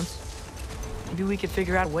did it once. Maybe we could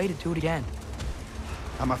figure out a way to do it again.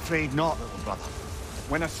 I'm afraid not, little brother.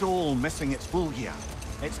 When a soul missing its Fulgia,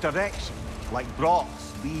 its direction, like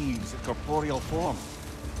Brock's, leaves its corporeal form,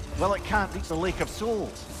 well, it can't reach the Lake of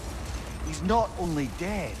Souls. He's not only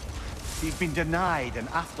dead, he's been denied an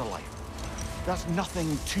afterlife. There's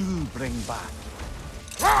nothing to bring back.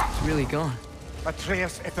 It's really gone.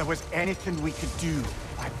 Atreus, if there was anything we could do,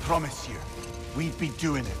 I promise you, we'd be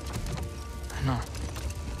doing it. I know.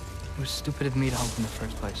 It was stupid of me to help in the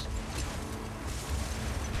first place.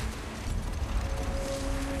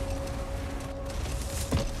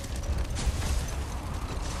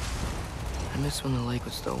 I miss when the lake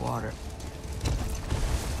was still water.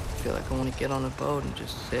 I feel like I want to get on a boat and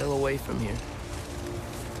just sail away from here.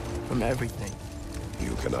 From everything.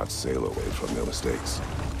 You cannot sail away from your mistakes.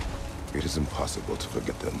 It is impossible to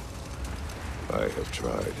forget them. I have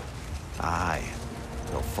tried. Aye.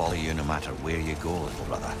 They'll follow you no matter where you go, little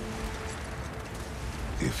brother.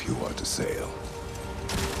 If you are to sail,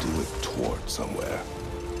 do it toward somewhere.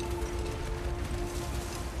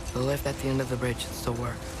 The lift at the end of the bridge should still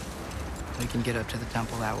work. We can get up to the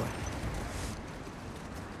temple that way.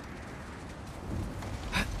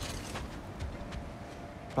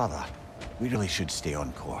 Brother, we really should stay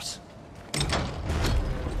on course.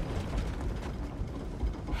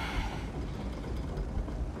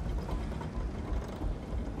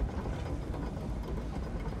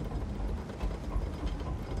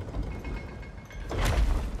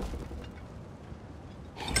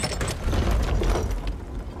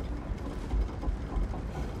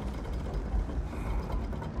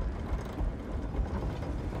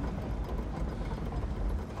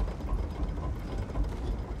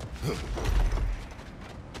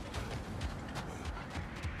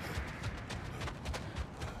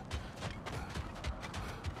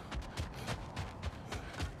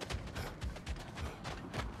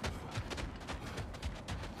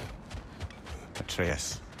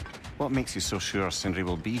 Atreus, what makes you so sure Sindri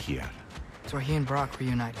will be here? It's where he and Brock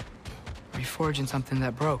reunited. Reforging something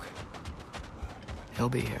that broke. He'll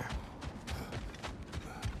be here.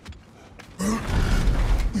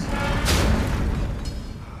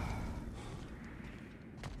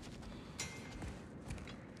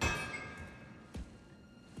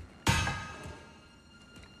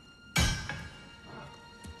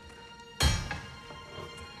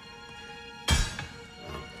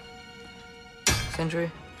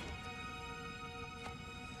 Sindri?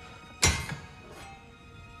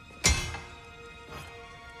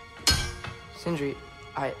 Sindri,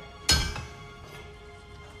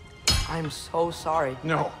 I'm so sorry.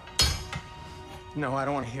 No. No, I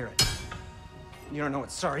don't want to hear it. You don't know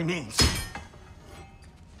what sorry means.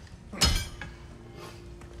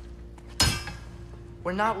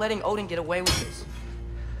 We're not letting Odin get away with this.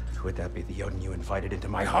 Would that be the Odin you invited into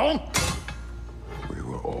my home? We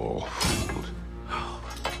were all fooled.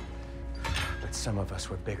 But some of us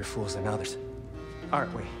were bigger fools than others.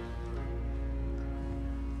 Aren't we?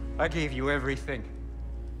 I gave you everything.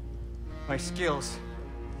 My skills.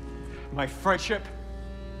 My friendship.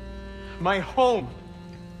 My home.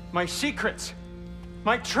 My secrets.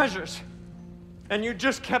 My treasures. And you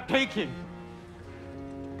just kept taking.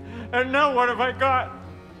 And now what have I got?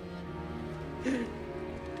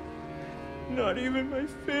 Not even my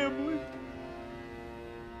family.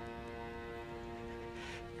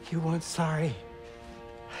 You want sorry?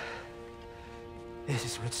 This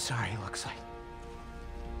is what sorry looks like.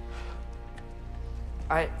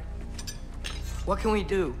 What can we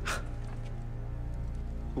do?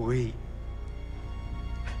 We.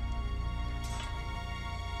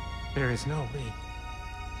 There is no we.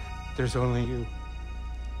 There's only you.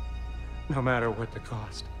 No matter what the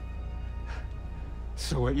cost.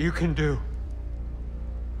 So what you can do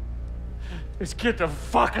is get the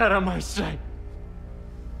fuck out of my sight.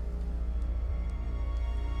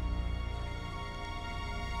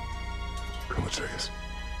 Come, Atreus.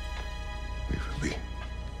 Leave it be.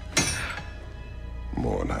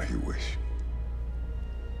 Mourn how you wish.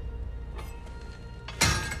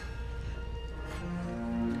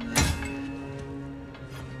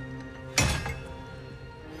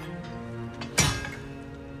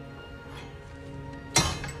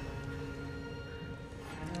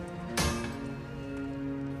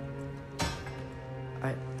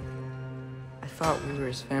 I thought we were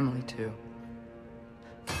his family too.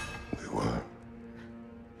 We were.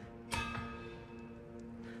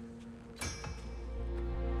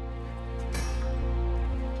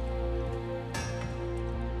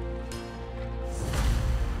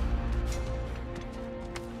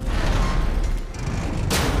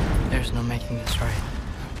 There's no making this right,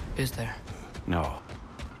 is there? No.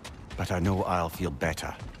 But I know I'll feel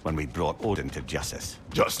better when we brought Odin to justice.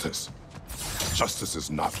 Justice. Justice is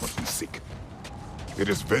not what we seek. It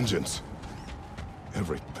is vengeance.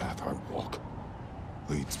 Every path I walk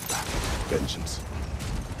leads back to vengeance.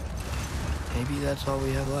 Maybe that's all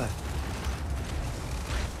we have left.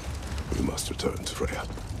 We must return to Freya.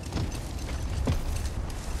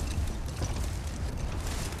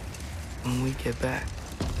 When we get back.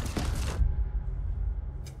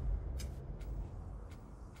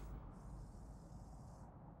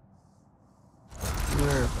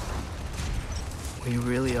 We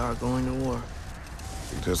really are going to war.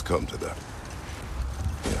 It has come to that.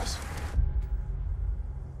 Yes.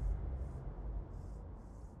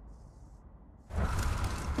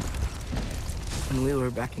 When we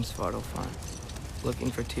were back in Svartalfheim,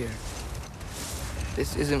 looking for Tyr,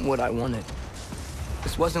 this isn't what I wanted.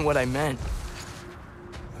 This wasn't what I meant.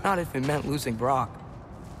 Not if it meant losing Brock.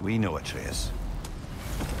 We know, Atreus.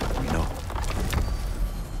 We know.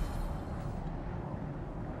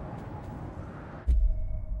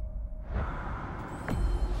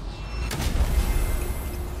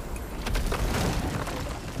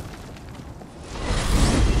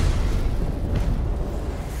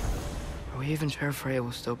 Are we even sure Freya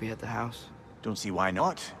will still be at the house? Don't see why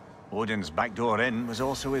not. Odin's back door in was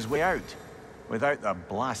also his way out. Without the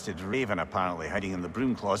blasted raven apparently hiding in the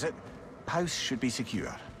broom closet, the house should be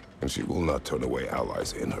secure. And she will not turn away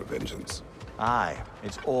allies in her vengeance. Aye,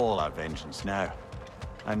 it's all our vengeance now.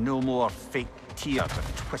 And no more fake Tyr to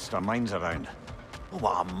twist our minds around. Oh,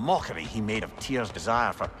 what a mockery he made of Tyr's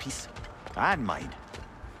desire for peace. And mine.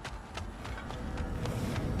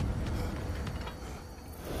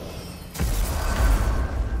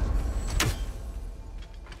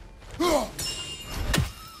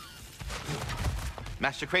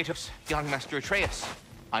 Master Kratos, young Master Atreus,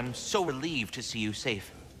 I'm so relieved to see you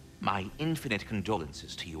safe. My infinite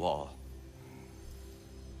condolences to you all.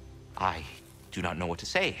 I do not know what to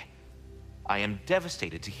say. I am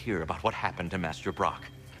devastated to hear about what happened to Master Brock.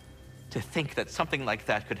 To think that something like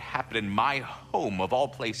that could happen in my home of all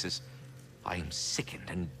places, I am sickened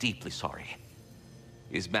and deeply sorry.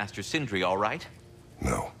 Is Master Sindri all right?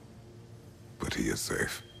 No. But he is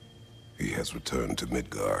safe. He has returned to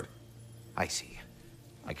Midgard. I see.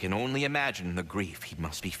 I can only imagine the grief he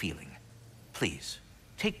must be feeling. Please,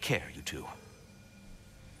 take care, you two.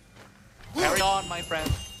 Carry on, my friend.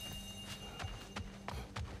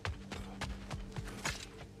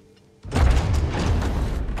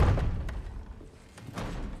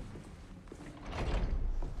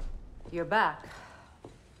 You're back.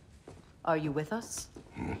 Are you with us?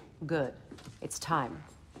 Good. It's time.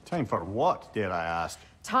 Time for what, dare I ask?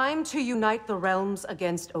 Time to unite the realms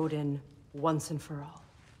against Odin once and for all.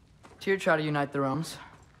 Tyr tried to unite the realms.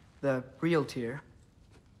 The real Tyr.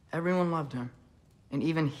 Everyone loved him. And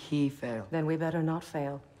even he failed. Then we better not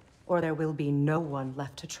fail, or there will be no one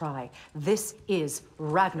left to try. This is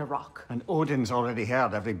Ragnarok. And Odin's already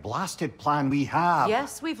heard every blasted plan we have.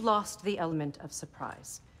 Yes, we've lost the element of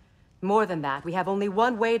surprise. More than that, we have only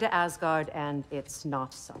one way to Asgard, and it's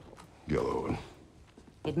not subtle. Yellow.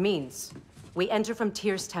 It means we enter from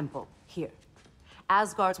Tyr's temple, here.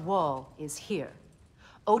 Asgard's wall is here.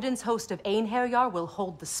 Odin's host of Einherjar will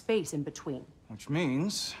hold the space in between. Which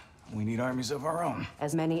means we need armies of our own.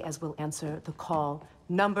 As many as will answer the call.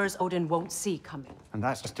 Numbers Odin won't see coming. And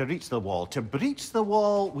that's just to reach the wall. To breach the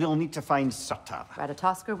wall, we'll need to find Surtur.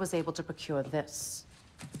 Ratatoskr was able to procure this.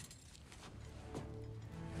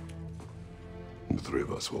 The three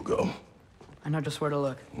of us will go. I know just where to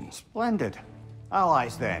look. Splendid.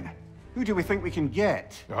 Allies, then. Who do we think we can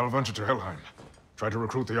get? I'll venture to Helheim. Try to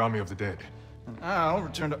recruit the army of the dead. And I'll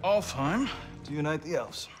return to Alfheim to unite the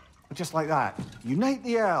elves. Just like that. Unite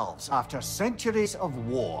the elves after centuries of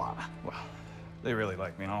war. Well, they really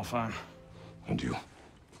like me in Alfheim. And you?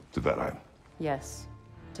 To Valheim? Yes.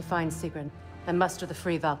 To find Sigrun and muster the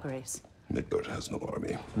free Valkyries. Midgard has no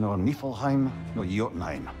army. Nor Niflheim, nor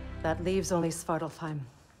Jotunheim. That leaves only Svartalfheim.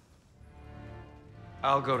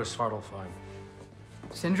 I'll go to Svartalfheim.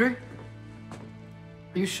 Sindri?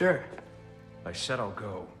 Are you sure? I said I'll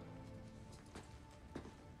go.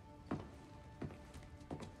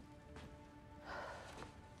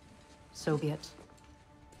 So be it.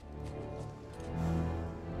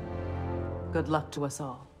 Good luck to us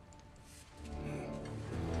all.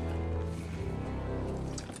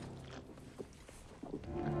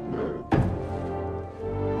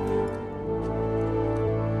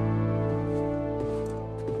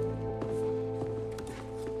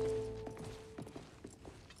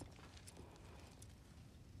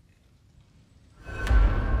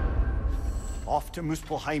 Off to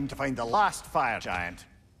Muspelheim to find the last fire giant.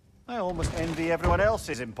 I almost envy everyone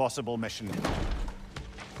else's impossible mission.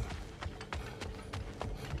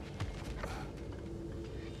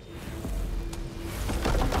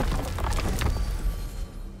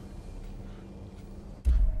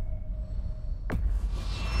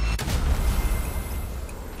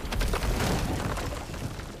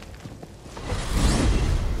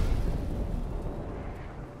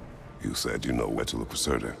 You said you know where to look for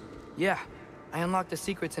Surtur. Yeah. I unlocked the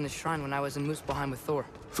secrets in his shrine when I was in Muspelheim with Thor.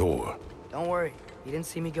 Thor? Don't worry. He didn't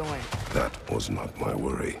see me go in. That was not my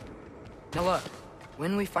worry. Now look.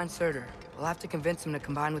 When we find Surtur, we'll have to convince him to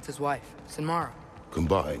combine with his wife, Sinmara.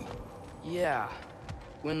 Combine? Yeah.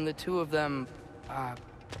 When the two of them,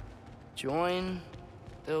 join,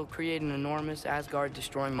 they'll create an enormous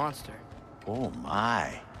Asgard-destroying monster. Oh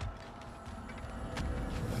my.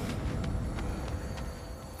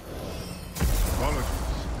 Apologies.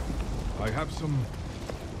 I have some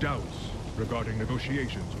doubts regarding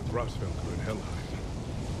negotiations with Rosfelker in Helheim.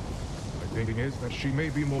 My thinking is that she may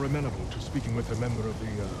be more amenable to speaking with a member of the,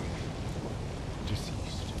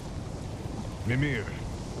 deceased. Mimir,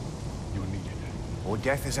 you're needed. Oh,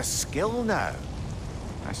 death is a skill now.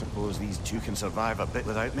 I suppose these two can survive a bit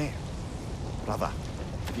without me. Brother,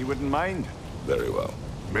 if you wouldn't mind. Very well.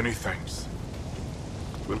 Many thanks.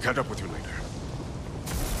 We'll catch up with you later.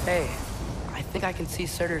 Hey, I think I can see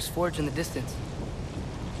Surtur's forge in the distance.